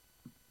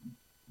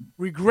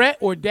 Regret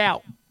or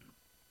doubt?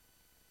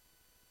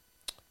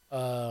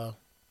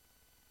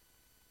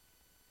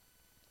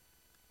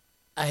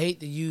 I hate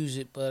to use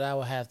it, but I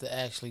would have to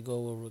actually go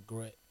with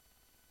regret.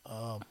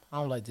 I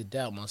don't like to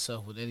doubt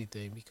myself with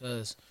anything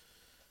because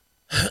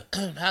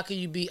how can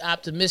you be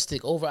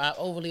optimistic,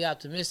 overly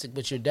optimistic,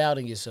 but you're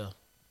doubting yourself?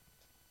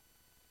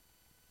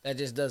 That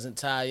just doesn't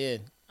tie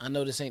in. I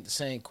know this ain't the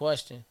same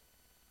question,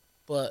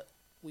 but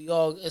we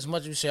all, as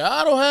much as we say,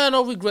 I don't have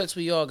no regrets,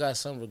 we all got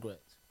some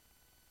regrets.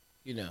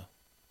 Yeah.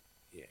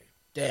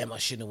 Damn, I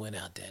shouldn't have went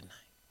out that night.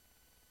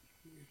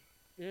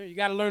 Yeah, you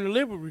got to learn to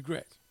live with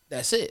regrets.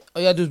 That's it.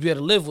 All you got to do is be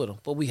able to live with them,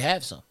 but we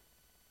have some.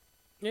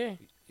 Yeah.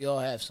 You all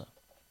have some.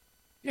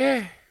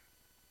 Yeah.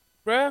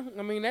 Bruh,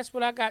 I mean, that's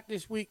what I got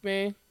this week,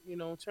 man.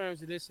 In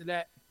terms of this and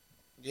that.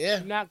 Yeah.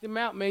 You knocked them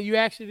out, man. You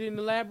actually didn't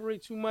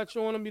elaborate too much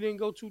on them. You didn't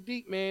go too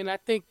deep, man. I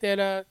think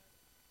that,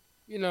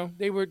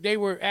 they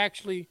were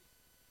actually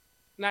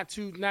not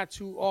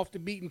too off the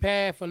beaten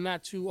path or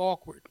not too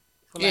awkward.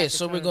 Yeah,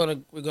 so we're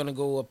gonna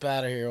go up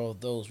out of here. All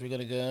those we're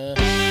gonna go.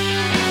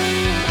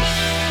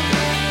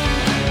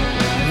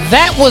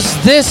 That was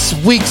this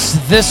week's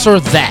This or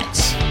That.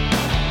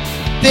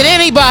 Did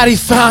anybody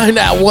find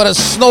out what a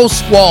snow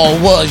squall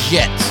was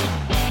yet?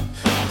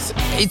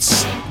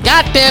 It's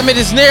goddamn it!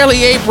 It's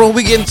nearly April.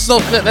 We getting snow.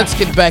 Let's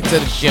get back to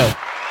the show.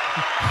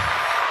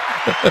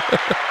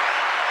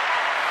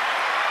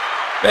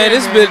 Man,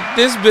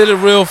 this been a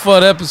real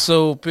fun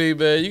episode, P,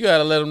 man. You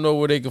gotta let them know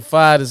where they can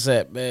find us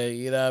at, man.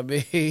 You know what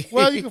I mean?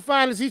 Well, you can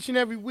find us each and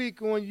every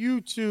week on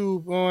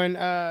YouTube on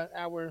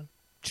our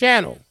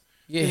channel.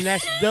 Yeah. And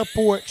that's The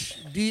Porch,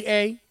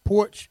 D-A,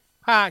 Porch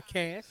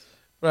Podcast.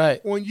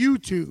 Right. On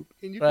YouTube.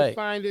 And you can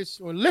find us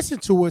or listen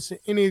to us at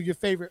any of your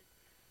favorite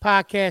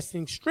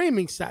podcasting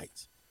streaming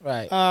sites.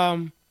 Right.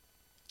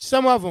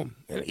 Some of them.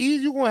 And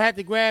you're going to have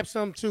to grab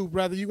some too,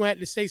 brother. You're going to have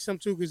to say some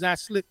too because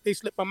they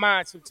slip my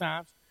mind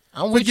sometimes.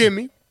 Forgive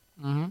me.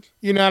 Mm-hmm.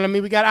 You know what I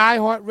mean? We got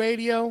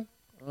iHeartRadio.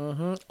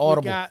 Mm-hmm.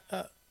 Audible. We got,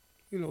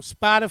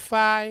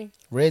 Spotify.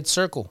 Red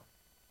Circle.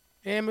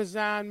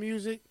 Amazon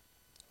Music.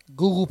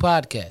 Google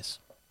Podcasts.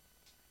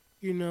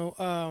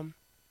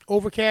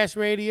 Overcast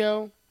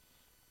Radio.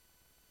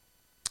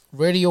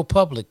 Radio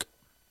Public.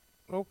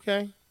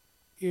 Okay.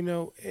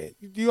 You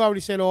already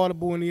said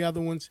Audible and the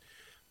other ones.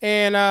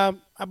 And I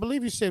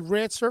believe you said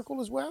Red Circle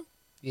as well?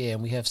 Yeah,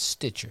 and we have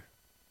Stitcher.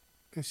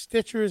 And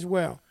Stitcher as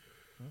well.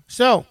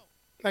 So,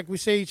 like we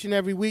say each and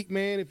every week,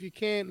 man, if you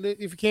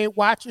can't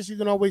watch us, you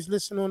can always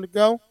listen on the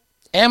go.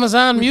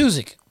 Amazon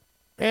Music.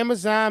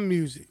 Amazon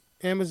Music.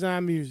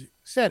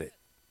 Said it.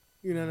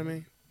 You know what I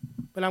mean?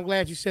 But I'm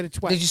glad you said it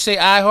twice. Did you say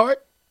iHeart?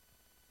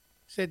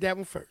 Said that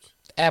one first.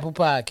 Apple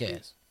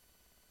Podcasts.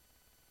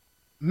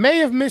 May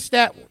have missed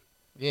that one.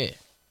 Yeah.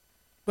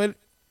 But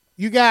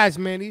you guys,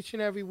 man, each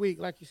and every week,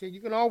 like you said,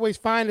 you can always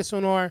find us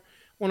on our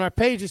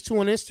pages too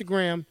on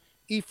Instagram.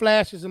 He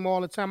flashes them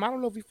all the time. I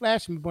don't know if he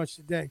flashed them a bunch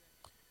today,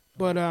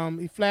 but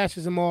he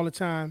flashes them all the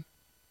time.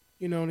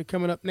 They're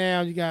coming up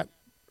now.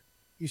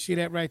 You see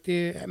that right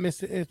there at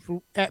Mr.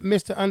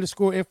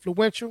 _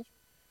 Influential.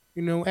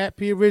 At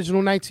P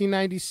Original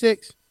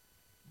 1996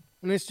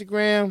 on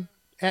Instagram.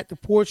 At the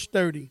Porch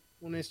 30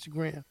 on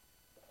Instagram.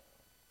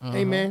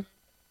 Hey man.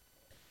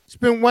 It's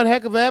been one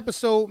heck of an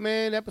episode,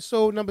 man.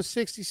 Episode number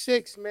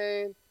 66,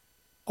 man.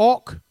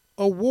 ARC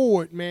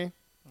Award, man.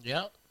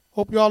 Yep.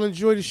 Hope y'all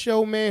enjoyed the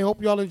show, man.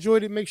 Hope y'all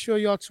enjoyed it. Make sure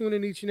y'all tune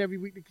in each and every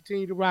week to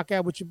continue to rock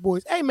out with your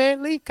boys. Hey,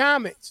 man, leave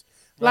comments,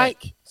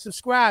 like,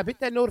 subscribe,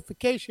 hit that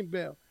notification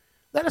bell.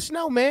 Let us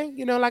know, man.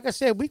 You know, like I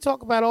said, we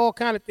talk about all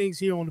kind of things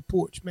here on the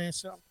porch, man.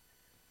 So,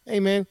 hey,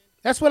 man,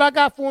 that's what I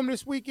got for him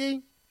this week,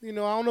 E. You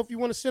know, I don't know if you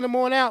want to send them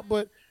on out,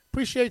 but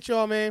appreciate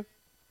y'all, man.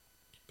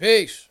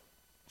 Peace.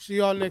 See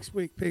y'all next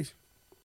week. Peace.